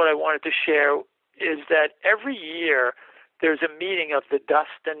anecdote I wanted to share is that every year there's a meeting of the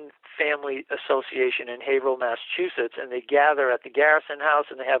Duston Family Association in Haverhill, Massachusetts, and they gather at the Garrison House,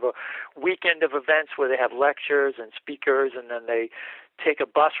 and they have a weekend of events where they have lectures and speakers, and then they take a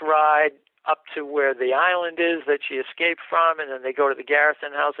bus ride up to where the island is that she escaped from, and then they go to the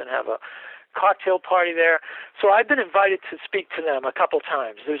Garrison House and have a cocktail party there. So I've been invited to speak to them a couple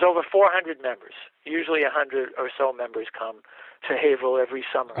times. There's over 400 members. Usually 100 or so members come to Haverhill every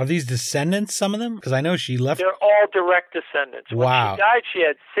summer. Are these descendants, some of them? Because I know she left. They're all direct descendants. Wow. When she died, she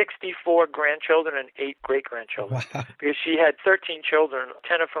had 64 grandchildren and 8 great-grandchildren. Wow. Because she had 13 children,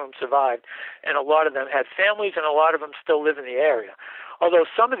 10 of whom survived, and a lot of them had families, and a lot of them still live in the area. although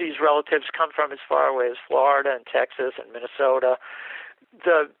some of these relatives come from as far away as Florida and Texas and Minnesota.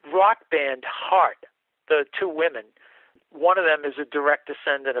 The rock band Heart, the two women, one of them is a direct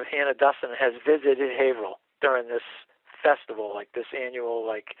descendant of Hannah Duston, has visited Haverhill during this festival, like this annual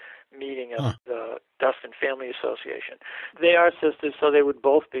meeting of the Duston Family Association. They are sisters, so they would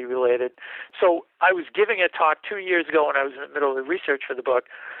both be related. So I was giving a talk 2 years ago when I was in the middle of the research for the book.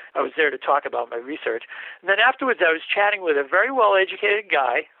 I was there to talk about my research. And then afterwards I was chatting with a very well-educated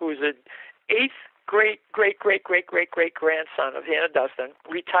guy who was an eighth great-great-great-great-great-great-grandson of Hannah Duston,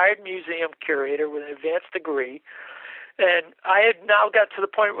 retired museum curator with an advanced degree. And I had now got to the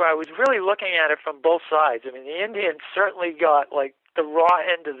point where I was really looking at it from both sides. I mean, the Indians certainly got the raw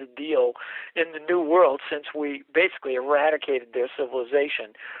end of the deal in the New World since we basically eradicated their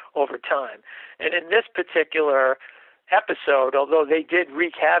civilization over time. And in this particular episode, although they did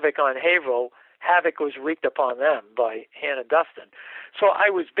wreak havoc on Haverhill, havoc was wreaked upon them by Hannah Duston. So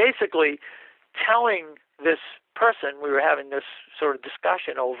I was basically telling this person, we were having this sort of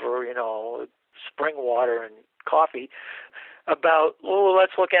discussion over, spring water and coffee, about,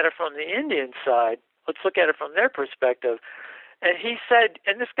 let's look at it from the Indian side. Let's look at it from their perspective. And he said,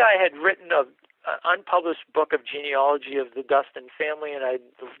 and this guy had written an unpublished book of genealogy of the Duston family, and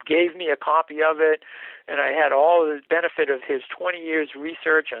gave me a copy of it, and I had all the benefit of his 20 years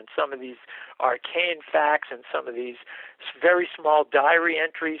research on some of these arcane facts and some of these very small diary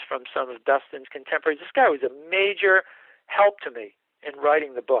entries from some of Duston's contemporaries. This guy was a major help to me in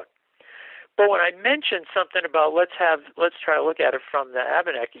writing the book. But when I mentioned something about let's try to look at it from the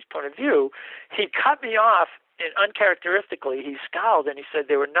Abenaki's point of view, he cut me off, and uncharacteristically he scowled and he said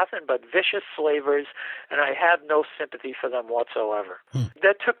they were nothing but vicious slavers and I have no sympathy for them whatsoever.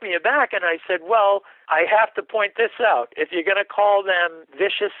 That took me aback, and I said, well, I have to point this out. If you're going to call them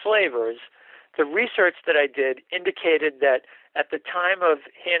vicious slavers, the research that I did indicated that at the time of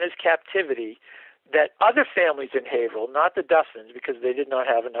Hannah's captivity, that other families in Haverhill, not the Dustons because they did not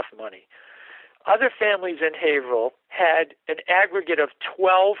have enough money, other families in Haverhill had an aggregate of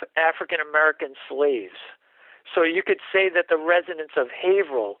 12 African-American slaves. So you could say that the residents of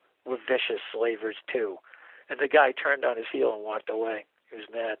Haverhill were vicious slavers too. And the guy turned on his heel and walked away. He was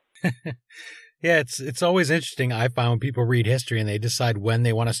mad. Yeah, it's always interesting. I find when people read history and they decide when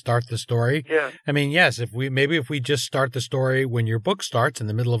they want to start the story. Yeah. I mean, yes, if we just start the story when your book starts in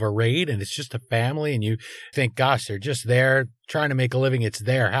the middle of a raid and it's just a family and you think, gosh, they're just there trying to make a living, it's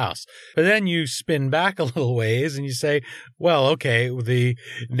their house. But then you spin back a little ways and you say, well, okay, the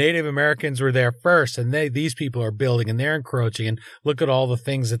Native Americans were there first and these people are building and they're encroaching, and look at all the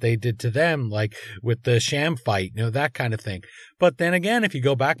things that they did to them, like with the sham fight, that kind of thing. But then again, if you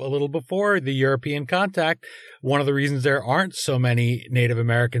go back a little before the European contact, one of the reasons there aren't so many Native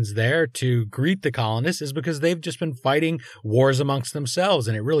Americans there to greet the colonists is because they've just been fighting wars amongst themselves,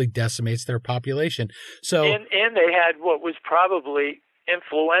 and it really decimates their population. So, and they had what was probably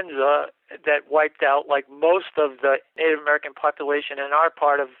influenza that wiped out like most of the Native American population in our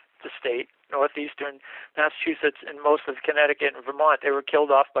part of the state, northeastern Massachusetts, and most of Connecticut and Vermont. They were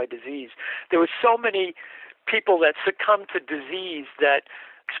killed off by disease. There were so many people that succumbed to disease that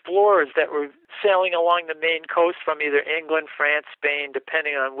explorers that were sailing along the Maine coast from either England, France, Spain,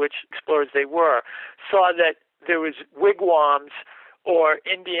 depending on which explorers they were, saw that there was wigwams or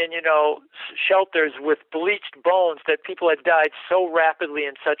Indian, shelters with bleached bones that people had died so rapidly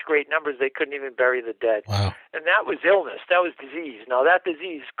in such great numbers they couldn't even bury the dead. Wow. And that was illness. That was disease. Now, that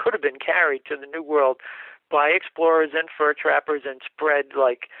disease could have been carried to the New World by explorers and fur trappers and spread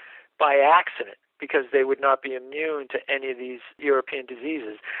by accident, because they would not be immune to any of these European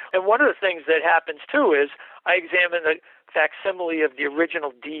diseases. And one of the things that happens, too, is I examined the facsimile of the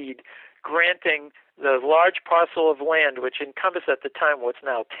original deed granting the large parcel of land, which encompassed at the time what's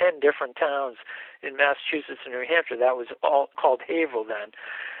now 10 different towns in Massachusetts and New Hampshire. That was all called Haverhill then.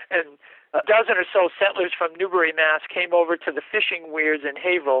 And a dozen or so settlers from Newbury, Mass. came over to the fishing weirs in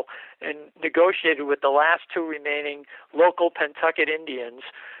Haverhill and negotiated with the last two remaining local Pentucket Indians,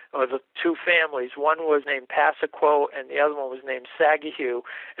 or the two families. One was named Passaquo and the other one was named Sagihew.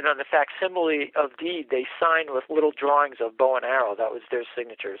 And on the facsimile of deed, they signed with little drawings of bow and arrow. That was their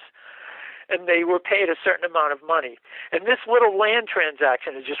signatures. And they were paid a certain amount of money. And this little land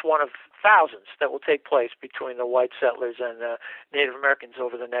transaction is just one of thousands that will take place between the white settlers and the Native Americans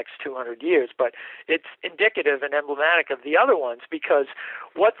over the next 200 years. But it's indicative and emblematic of the other ones, because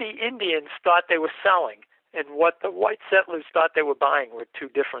what the Indians thought they were selling and what the white settlers thought they were buying were two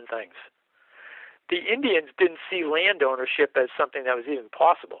different things. The Indians didn't see land ownership as something that was even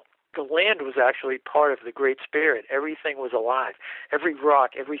possible. The land was actually part of the Great Spirit. Everything was alive. Every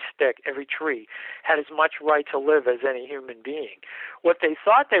rock, every stick, every tree had as much right to live as any human being. What they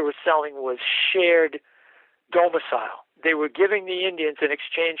thought they were selling was shared domicile. They were giving the Indians in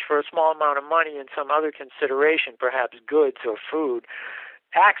exchange for a small amount of money and some other consideration, perhaps goods or food,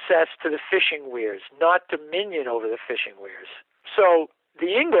 access to the fishing weirs, not dominion over the fishing weirs. So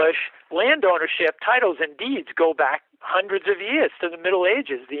the English land ownership titles and deeds go back hundreds of years to the Middle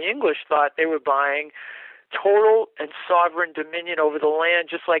Ages. The English thought they were buying total and sovereign dominion over the land,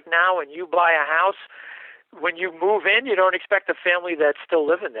 just like now when you buy a house, when you move in, you don't expect the family that's still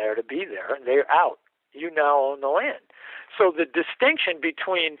living there to be there, and they're out. You now own the land. So the distinction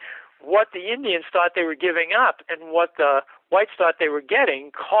between what the Indians thought they were giving up and what the whites thought they were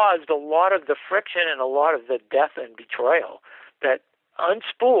getting caused a lot of the friction and a lot of the death and betrayal that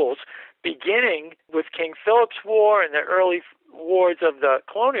unspools, beginning with King Philip's War and the early wars of the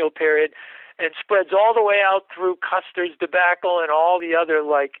colonial period, and spreads all the way out through Custer's debacle and all the other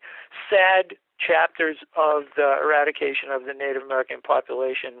sad chapters of the eradication of the Native American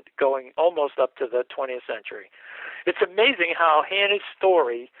population going almost up to the 20th century. It's amazing how Hannah's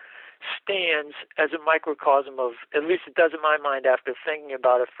story stands as a microcosm of, at least it does in my mind after thinking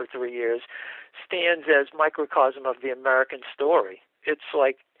about it for 3 years, stands as microcosm of the American story. It's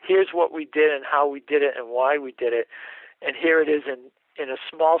like, here's what we did and how we did it and why we did it, and here it is in a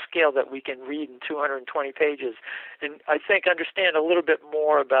small scale that we can read in 220 pages. And I think understand a little bit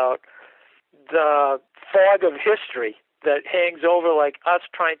more about the fog of history that hangs over us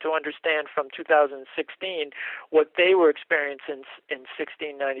trying to understand from 2016 what they were experiencing in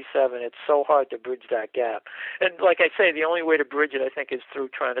 1697. It's so hard to bridge that gap. And like I say, the only way to bridge it, I think, is through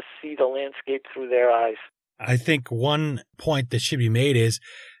trying to see the landscape through their eyes. I think one point that should be made is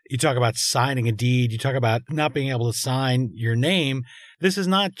you talk about signing a deed. You talk about not being able to sign your name. This is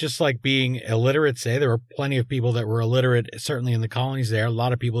not just like being illiterate, say. There were plenty of people that were illiterate, certainly in the colonies there. A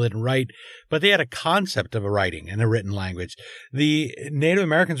lot of people didn't write, but they had a concept of a writing and a written language. The Native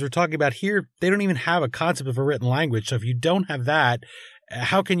Americans we're talking about here, they don't even have a concept of a written language. So if you don't have that,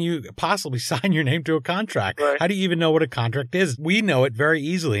 how can you possibly sign your name to a contract? Right. How do you even know what a contract is? We know it very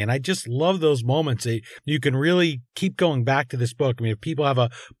easily. And I just love those moments. You can really keep going back to this book. I mean, if people have a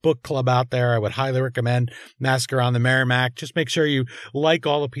book club out there, I would highly recommend Massacre on the Merrimack. Just make sure you like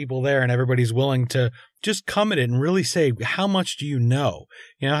all the people there and everybody's willing to just come at it and really say, how much do you know?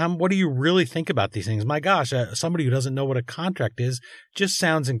 What do you really think about these things? My gosh, somebody who doesn't know what a contract is just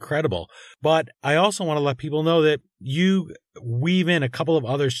sounds incredible. But I also want to let people know that you weave in a couple of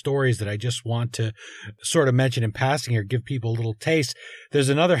other stories that I just want to sort of mention in passing here, give people a little taste. There's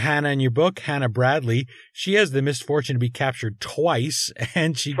another Hannah in your book, Hannah Bradley. She has the misfortune to be captured twice.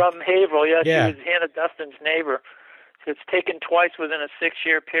 And From Haverhill, yes. Yeah. She was Hannah Duston's neighbor. It's taken twice within a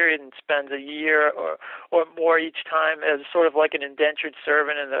 6-year period and spends a year or more each time as sort of like an indentured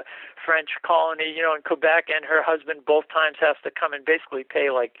servant in the French colony, in Quebec, and her husband both times has to come and basically pay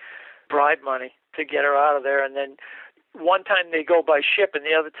bribe money to get her out of there. And then one time they go by ship and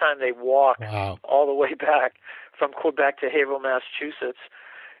the other time they walk all the way back from Quebec to Haverhill, Massachusetts.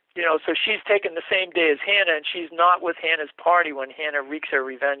 So she's taken the same day as Hannah, and she's not with Hannah's party when Hannah wreaks her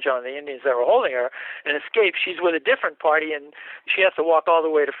revenge on the Indians that were holding her and escapes. She's with a different party, and she has to walk all the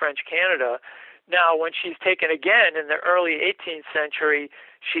way to French Canada. Now, when she's taken again in the early 18th century,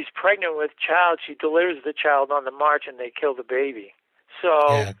 she's pregnant with child. She delivers the child on the march, and they kill the baby.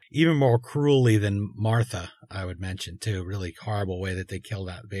 So even more cruelly than Martha, I would mention, too. Really horrible way that they killed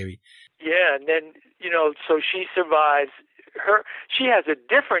that baby. Yeah, and then, so she survives. She has a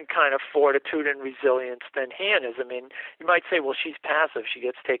different kind of fortitude and resilience than Hannah's. I mean, you might say, well, she's passive. She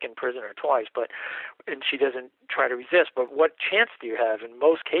gets taken prisoner twice, and she doesn't try to resist. But what chance do you have? In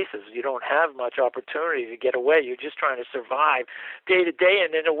most cases, you don't have much opportunity to get away. You're just trying to survive day to day.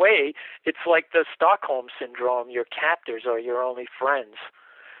 And in a way, it's like the Stockholm Syndrome. Your captors are your only friends.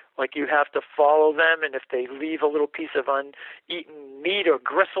 You have to follow them, and if they leave a little piece of uneaten meat or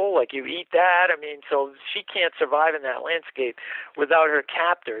gristle, you eat that. I mean, so she can't survive in that landscape without her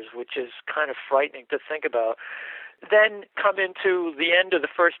captors, which is kind of frightening to think about. Then come into the end of the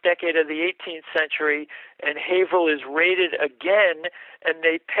first decade of the 18th century, and Haverhill is raided again, and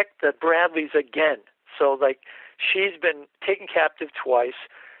they pick the Bradleys again. So, she's been taken captive twice,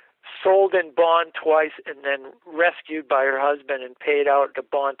 sold in bond twice, and then rescued by her husband and paid out the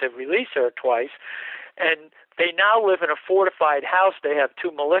bond to release her twice. And they now live in a fortified house. They have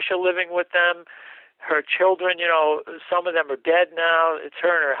 2 militia living with them. Her children, some of them are dead now. It's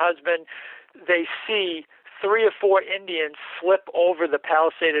her and her husband. They see 3 or 4 Indians slip over the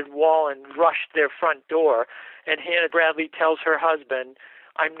palisaded wall and rush their front door. And Hannah Bradley tells her husband,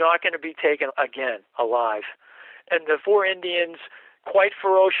 I'm not going to be taken again alive. And the 4 Indians quite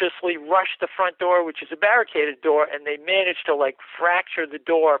ferociously rushed the front door, which is a barricaded door, and they managed to fracture the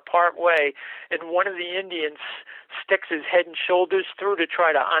door part way. And one of the Indians sticks his head and shoulders through to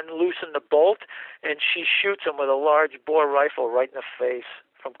try to unloosen the bolt, and she shoots him with a large bore rifle right in the face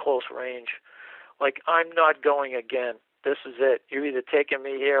from close range. I'm not going again. This is it. You're either taking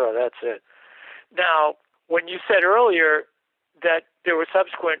me here or that's it. Now, when you said earlier that there were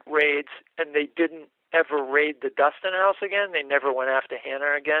subsequent raids and they didn't ever raid the Duston house again, they never went after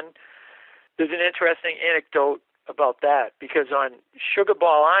Hannah again, there's an interesting anecdote about that, because on Sugar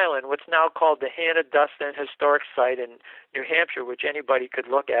Ball Island, what's now called the Hannah Duston Historic Site in New Hampshire, which anybody could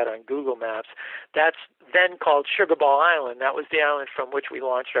look at on Google Maps, that's then called Sugar Ball Island. That was the island from which we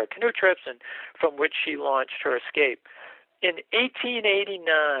launched our canoe trips and from which she launched her escape. In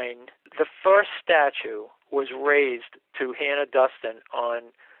 1889, the first statue was raised to Hannah Duston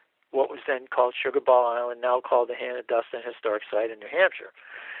on what was then called Sugar Ball Island, now called the Hannah Duston Historic Site in New Hampshire.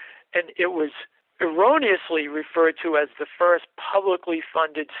 And it was erroneously referred to as the first publicly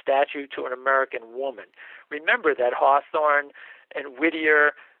funded statue to an American woman. Remember that Hawthorne and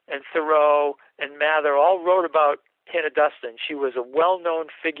Whittier and Thoreau and Mather all wrote about Hannah Duston. She was a well-known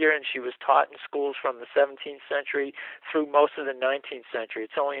figure, and she was taught in schools from the 17th century through most of the 19th century.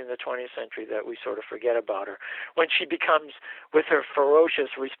 It's only in the 20th century that we sort of forget about her. When she becomes, with her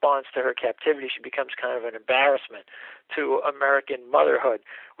ferocious response to her captivity, she becomes kind of an embarrassment to American motherhood,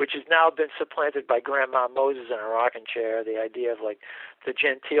 which has now been supplanted by Grandma Moses in a rocking chair, the idea of the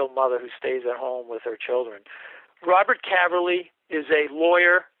genteel mother who stays at home with her children. Robert Caverly is a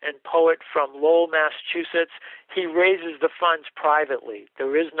lawyer and poet from Lowell, Massachusetts. He raises the funds privately.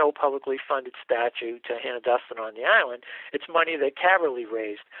 There is no publicly funded statue to Hannah Duston on the island. It's money that Caverly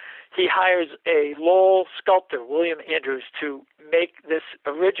raised. He hires a Lowell sculptor, William Andrews, to make this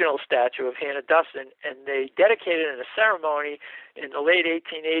original statue of Hannah Duston, and they dedicate it in a ceremony in the late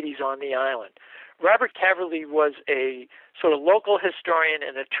 1880s on the island. Robert Caverly was a sort of local historian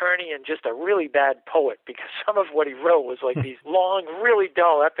and attorney and just a really bad poet, because some of what he wrote was these long, really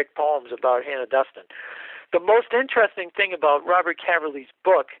dull epic poems about Hannah Duston. The most interesting thing about Robert Caverly's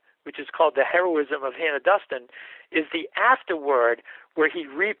book, which is called The Heroism of Hannah Duston, is the afterword where he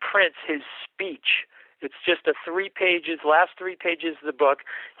reprints his speech. It's just last 3 pages of the book.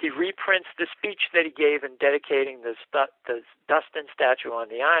 He reprints the speech that he gave in dedicating the Duston statue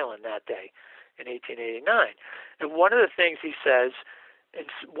on the island that day in 1889. And one of the things he says,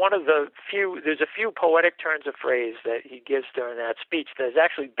 it's one of there's a few poetic turns of phrase that he gives during that speech that is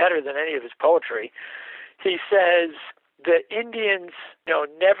actually better than any of his poetry. He says the Indians,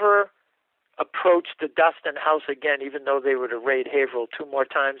 never approached the Duston house again, even though they were to raid Haverhill 2 more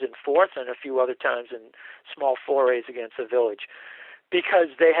times in 4th and a few other times in small forays against the village,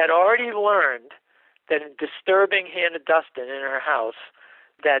 because they had already learned that in disturbing Hannah Duston in her house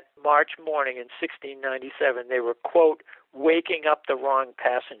that March morning in 1697, they were, quote, waking up the wrong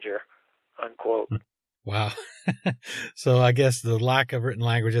passenger, unquote. Wow. So I guess the lack of written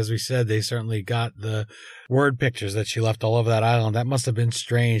language, as we said, they certainly got the word pictures that she left all over that island. That must have been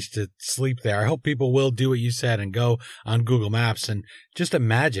strange to sleep there. I hope people will do what you said and go on Google Maps and just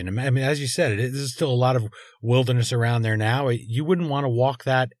imagine. I mean, as you said, there's still a lot of wilderness around there now. You wouldn't want to walk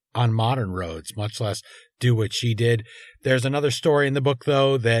that on modern roads, much less do what she did. There's another story in the book,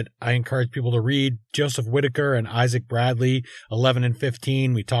 though, that I encourage people to read. Joseph Whitaker and Isaac Bradley, 11 and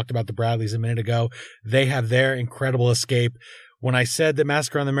 15. We talked about the Bradleys a minute ago. They have their incredible escape. When I said that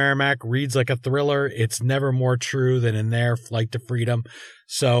Massacre on the Merrimack reads like a thriller, it's never more true than in their flight to freedom.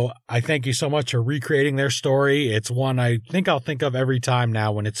 So I thank you so much for recreating their story. It's one I think I'll think of every time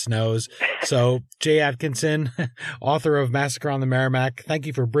now when it snows. So Jay Atkinson, author of Massacre on the Merrimack, thank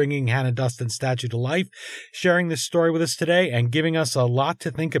you for bringing Hannah Duston's statue to life, sharing this story with us today, and giving us a lot to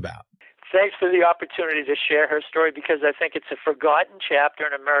think about. Thanks for the opportunity to share her story, because I think it's a forgotten chapter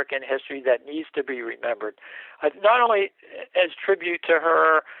in American history that needs to be remembered. Not only as tribute to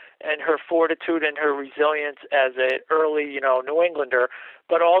her and her fortitude and her resilience as an early, New Englander,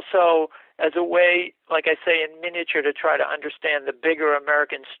 but also as a way, like I say, in miniature, to try to understand the bigger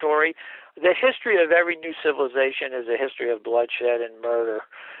American story. The history of every new civilization is a history of bloodshed and murder.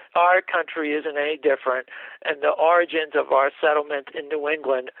 Our country isn't any different, and the origins of our settlement in New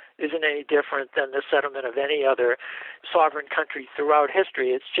England isn't any different than the settlement of any other sovereign country throughout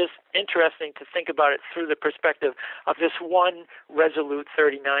history. It's just interesting to think about it through the perspective of this one resolute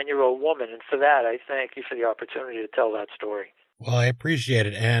 39-year-old woman, and for that, I thank you for the opportunity to tell that story. Well, I appreciate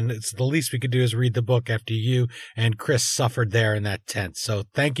it, and it's the least we could do is read the book after you and Chris suffered there in that tent. So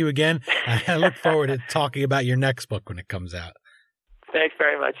thank you again. I look forward to talking about your next book when it comes out. Thanks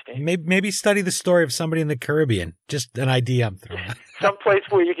very much, Dean. Maybe study the story of somebody in the Caribbean. Just an idea I'm throwing out. Someplace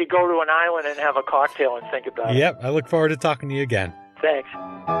where you could go to an island and have a cocktail and think about it. Yep, I look forward to talking to you again. Thanks.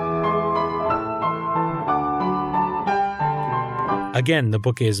 Again, the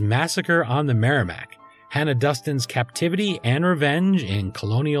book is Massacre on the Merrimack, Hannah Duston's Captivity and Revenge in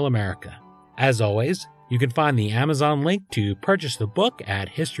Colonial America. As always, you can find the Amazon link to purchase the book at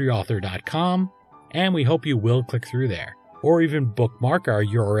historyauthor.com, and we hope you will click through there, or even bookmark our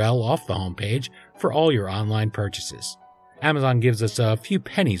URL off the homepage for all your online purchases. Amazon gives us a few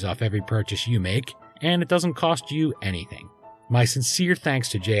pennies off every purchase you make, and it doesn't cost you anything. My sincere thanks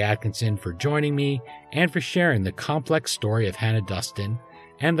to Jay Atkinson for joining me and for sharing the complex story of Hannah Duston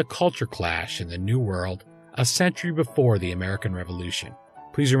and the culture clash in the New World a century before the American Revolution.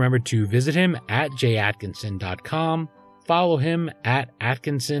 Please remember to visit him at jatkinson.com, follow him at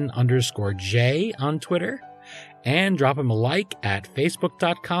Atkinson_J on Twitter, and drop him a like at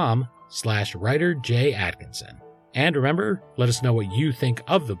facebook.com/writer Jay Atkinson. And remember, let us know what you think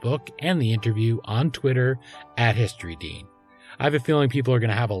of the book and the interview on Twitter at HistoryDean. I have a feeling people are going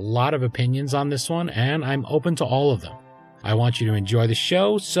to have a lot of opinions on this one, and I'm open to all of them. I want you to enjoy the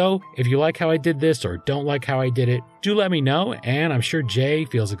show, so if you like how I did this or don't like how I did it, do let me know, and I'm sure Jay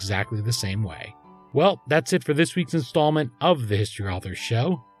feels exactly the same way. Well, that's it for this week's installment of the History Authors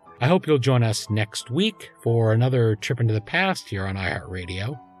Show. I hope you'll join us next week for another trip into the past here on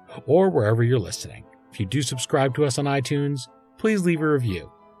iHeartRadio, or wherever you're listening. If you do subscribe to us on iTunes, please leave a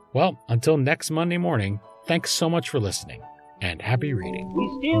review. Well, until next Monday morning, thanks so much for listening, and happy reading. We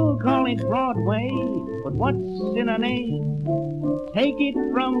still call it Broadway, but what's in a name? Take it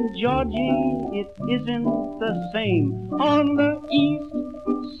from Georgie, it isn't the same. On the east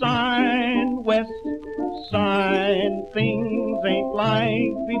side, west side, things ain't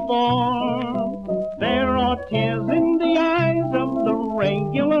like before. There are tears in the eyes of the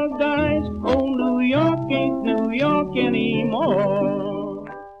regular guys. Oh, New York ain't New York anymore.